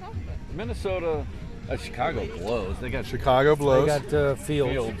 and they're Minnesota. Chicago blows. They got Chicago They blows. got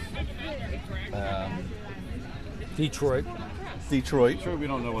Fields. Fields. Detroit. Detroit. Sure, we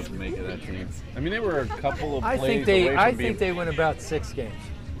don't know what to make of that team. I mean, they were a couple of I plays think they. away from I being, think they win about 6 games,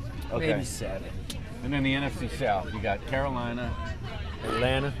 okay. maybe 7. And then the NFC South, you got Carolina.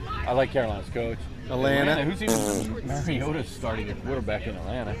 Atlanta. I like Carolina's coach. Atlanta. Who's even Mariota's starting at quarterback in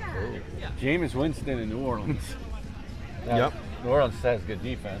Atlanta. Jameis Winston in New Orleans. Yep. New Orleans has good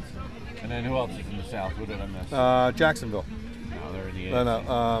defense. And then who else is in the South? What did I miss? Jacksonville. No, they're in the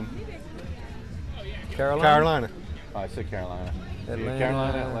No, Carolina. Carolina. Oh, I said Carolina. Atlanta.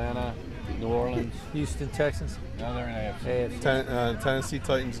 Carolina, Atlanta, New Orleans. Houston Texans. No, they're in AFC. AFC. Tennessee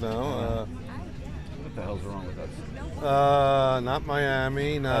Titans. No. What the hell's wrong with us? Not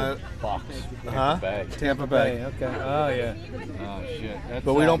Miami. Not. Bucks. Huh? Bay. Tampa Bay. Okay. Oh yeah. Oh shit. That's,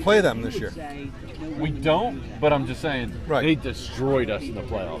 But we don't play them this year. We don't. But I'm just saying. Right. They destroyed us in the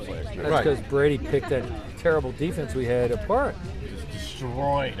playoffs last year. That's Right. because Brady picked that terrible defense we had apart. Just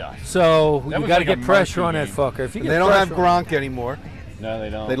destroyed us. So That you was got to like a get pressure monkey on that game. fucker. If you And get they don't have pressure on- Gronk anymore. No, they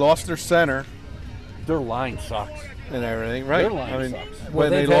don't. They lost their center Their line sucks. and everything. Right. Their line sucks. Well,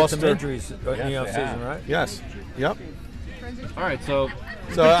 when they've they had lost some their. injuries in the Yes, they offseason, have. right? Yes. Yep. All right, so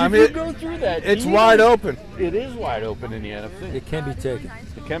I if mean, you go through that, it's even- wide open. It is wide open in the NFC. It can be taken.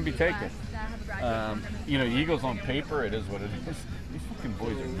 It can be taken. You know, Eagles on paper, it is what it is. These fucking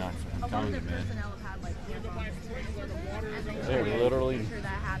boys are nuts. I'm telling you, man. They're literally.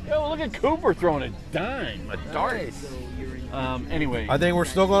 Yo, look at Cooper throwing a dime, a dart. Anyway, I think we're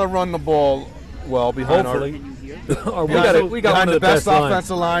still going to run the ball well behind Hopefully. Or our. we got one behind of the best best lines.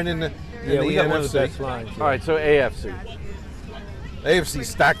 offensive line in the Yeah, we got one of the NFC. best lines. all right, so AFC. AFC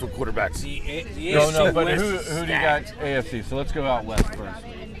stacked with quarterbacks. No, but who do you got AFC? So let's go out west first.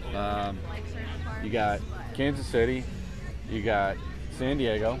 You got Kansas City. You got San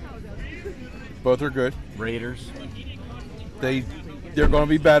Diego. Both are good. Raiders. They're going to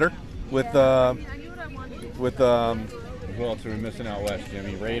be better with Who else are we missing out west,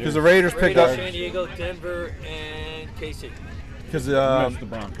 Jimmy? Raiders. because the Raiders picked up San Diego, Denver, and KC. because Missed the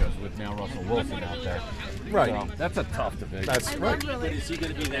Broncos with now Russell Wilson out there. right. So that's a tough division. That's right. But is he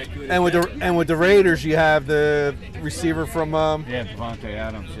going to be that good? And with the Raiders, you have the receiver from Yeah, Devontae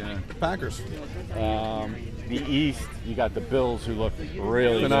Adams. Yeah. Packers. The East, you got the Bills, who look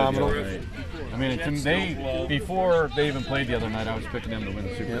really Phenomenal. good. Right? I mean, before they even played the other night, I was picking them to win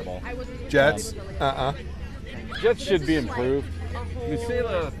the Super Yep. Bowl. Jets. Jets should be improved.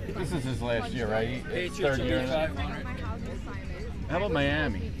 Musila, this is his last year, right? Third year. How about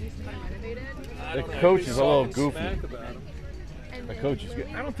Miami? The coach is a little goofy. The coach is good.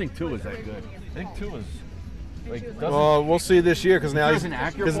 I don't think Tua's that good. I think Tua's like doesn't. Well, we'll see this year because now He's an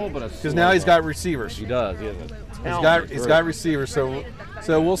accurate ball, but a because now he's slow got receivers. He does. He has a He's got receivers. So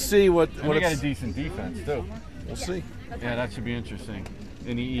we'll see what And he got a it's. decent defense too. We'll see. Yeah, that should be interesting.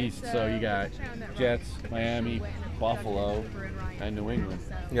 in the East. So you got Jets, Miami, Buffalo, and New England.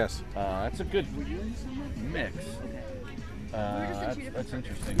 Yes. That's a good mix. That's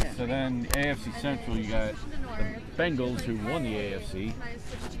interesting. So then AFC Central, you got the Bengals who won the AFC.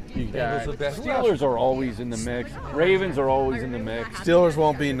 You got the best. Steelers are always in the mix. Ravens are always in the mix. Steelers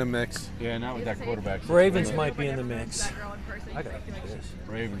won't be in the mix. Yeah, not with that quarterback. Ravens might be in the mix. I got this.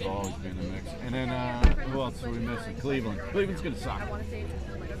 Ravens will always be in the mix. And then who else are we missing? Cleveland. Cleveland's gonna suck.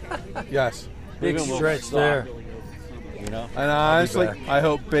 Yes. Big Cleveland will stretch suck, there. You know. And honestly, back. I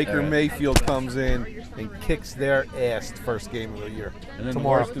hope Baker All right. Mayfield comes in and kicks their ass the first game of the year. And then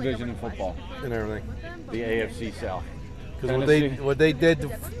tomorrow the worst division in football, and everything. the AFC South. Because Tennessee. what they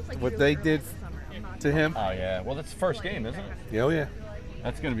did to him. Oh yeah. Well, that's the first game, isn't it? Yeah, oh yeah.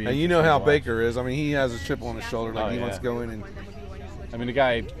 That's gonna be. And you know how interesting to watch. Baker is. I mean, he has a chip on his shoulder, like Oh, he yeah. wants to go in and. I mean, the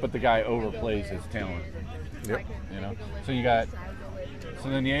guy overplays his talent. Yep. You know. So you got. So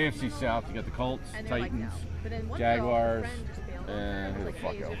then the AFC South, you got the Colts, Titans, Jaguars, and who the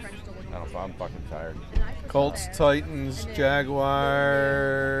fuck else? I don't know. I'm fucking tired. Colts, Titans,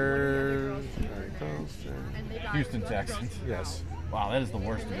 Jaguars. Houston Texans. Yes. Wow, that is the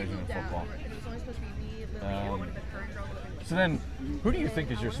worst division in football. So then, who do you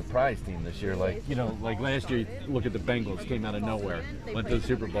think is your surprise team this year? Like, you know, like last year, look at the Bengals, came out of nowhere, went to the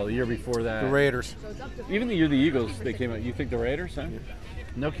Super Bowl. The year before that, The Raiders. even the year the Eagles, they came out. You think the Raiders, huh?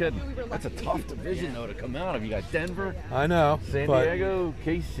 No kidding. That's a tough division, though, to come out of. You got Denver, I know. San Diego,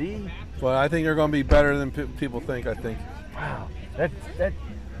 KC. But I think they're going to be better than people think, I think. Wow, that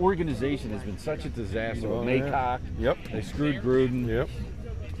organization has been such a disaster. Oh, With yeah. Maycock, Yep. they screwed Gruden. Yep.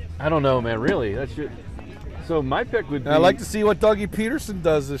 I don't know, man. Really, that should. So my pick would be. And I'd like to see what Dougie Peterson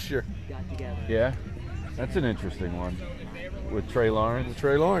does this year. Yeah, that's an interesting one with Trey Lawrence.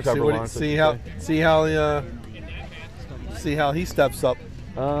 Trey Lawrence. Trevor See, what, Lawrence, see how he steps up.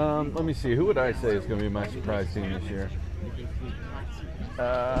 Let me see. Who would I say is going to be my surprise team this year?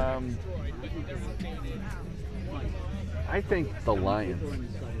 I think the Lions.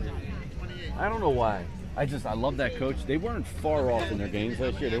 I don't know why. I love that coach. They weren't far off in their games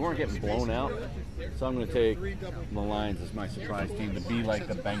last year. They weren't getting blown out. So I'm going to take the Lions as my surprise team to be like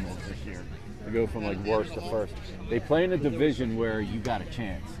the Bengals this year. To go from like worst to first. They play in a division where you got a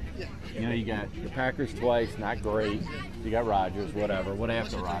chance. You know, you got the Packers twice, not great. You got Rodgers, whatever. What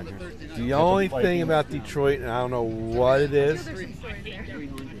after Rodgers? The only thing about Detroit, and I don't know what it is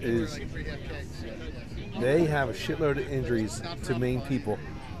they have a shitload of injuries to main people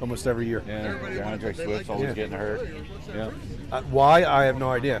almost every year. Yeah, DeAndre Swift's always Yeah. getting hurt. Yeah, Why? I have no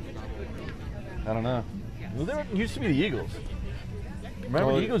idea. I don't know. Well, there used to be the Eagles.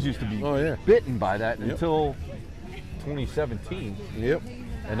 Remember, Oh, the Eagles used to be yeah. bitten by that Yep. until 2017, Yep.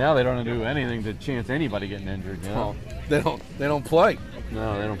 and now they don't do anything to chance anybody getting injured. You know? They don't play.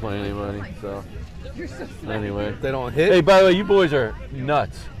 No, they don't play anybody. So anyway, They don't hit. hey, by the way, you boys are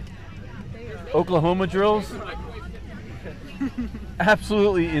nuts. Oklahoma drills,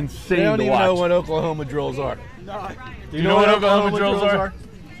 absolutely insane They don't to even watch. know what Oklahoma drills are. Do you know what Oklahoma drills are?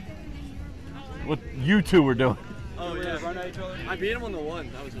 What you two were doing. Oh yeah, run at each other. I beat him on the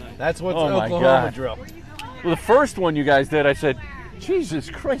one. That was nice. That's what's Oh, an my Oklahoma God. drill. Well, the first one you guys did, I said, Jesus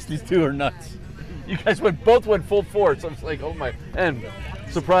Christ, these two are nuts. You guys both went full force. I was like, oh my. And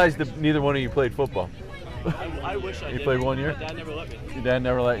surprised that neither one of you played football. I wish I You did. played 1 year? My dad never let me. Your dad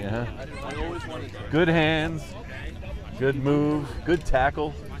never let you, huh? I always wanted to. Good hands, good moves, good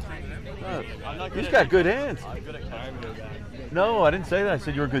tackle. I'm not good He's at got good hands. I'm good at cardio, guy. No, I didn't say that. I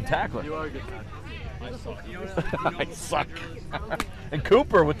said you were a good tackler. You are a good guy. I suck. I suck. And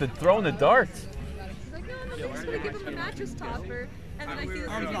Cooper with the throwing the darts. He's like, no, I'm just gonna give him a mattress topper. And then I see this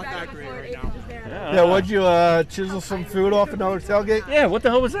I'm thing not back that on the great floor, right it's now. just there. Yeah, what'd you chisel some food off another tailgate? Yeah, what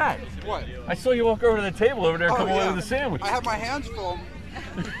the hell was that? What? I saw you walk over to the table over there, Oh, come away yeah. with a sandwich. I have my hands full.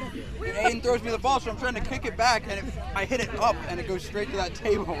 And Aiden throws me the ball, so I'm trying to kick it back, and I hit it up, and it goes straight to that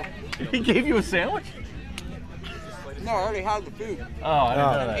table. He gave you a sandwich? No, I already had the food. Oh, I didn't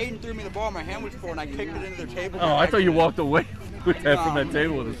know And that. Aiden threw me the ball, my hand was full, and I kicked it into their table. Oh, I thought you walked away with that from that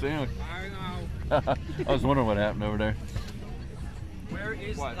table with a sandwich. I was wondering what happened over there. Where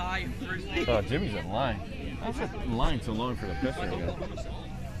is thy first name? Oh, Jimmy's in line. I was in line so long for the pisser again.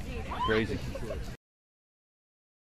 Crazy.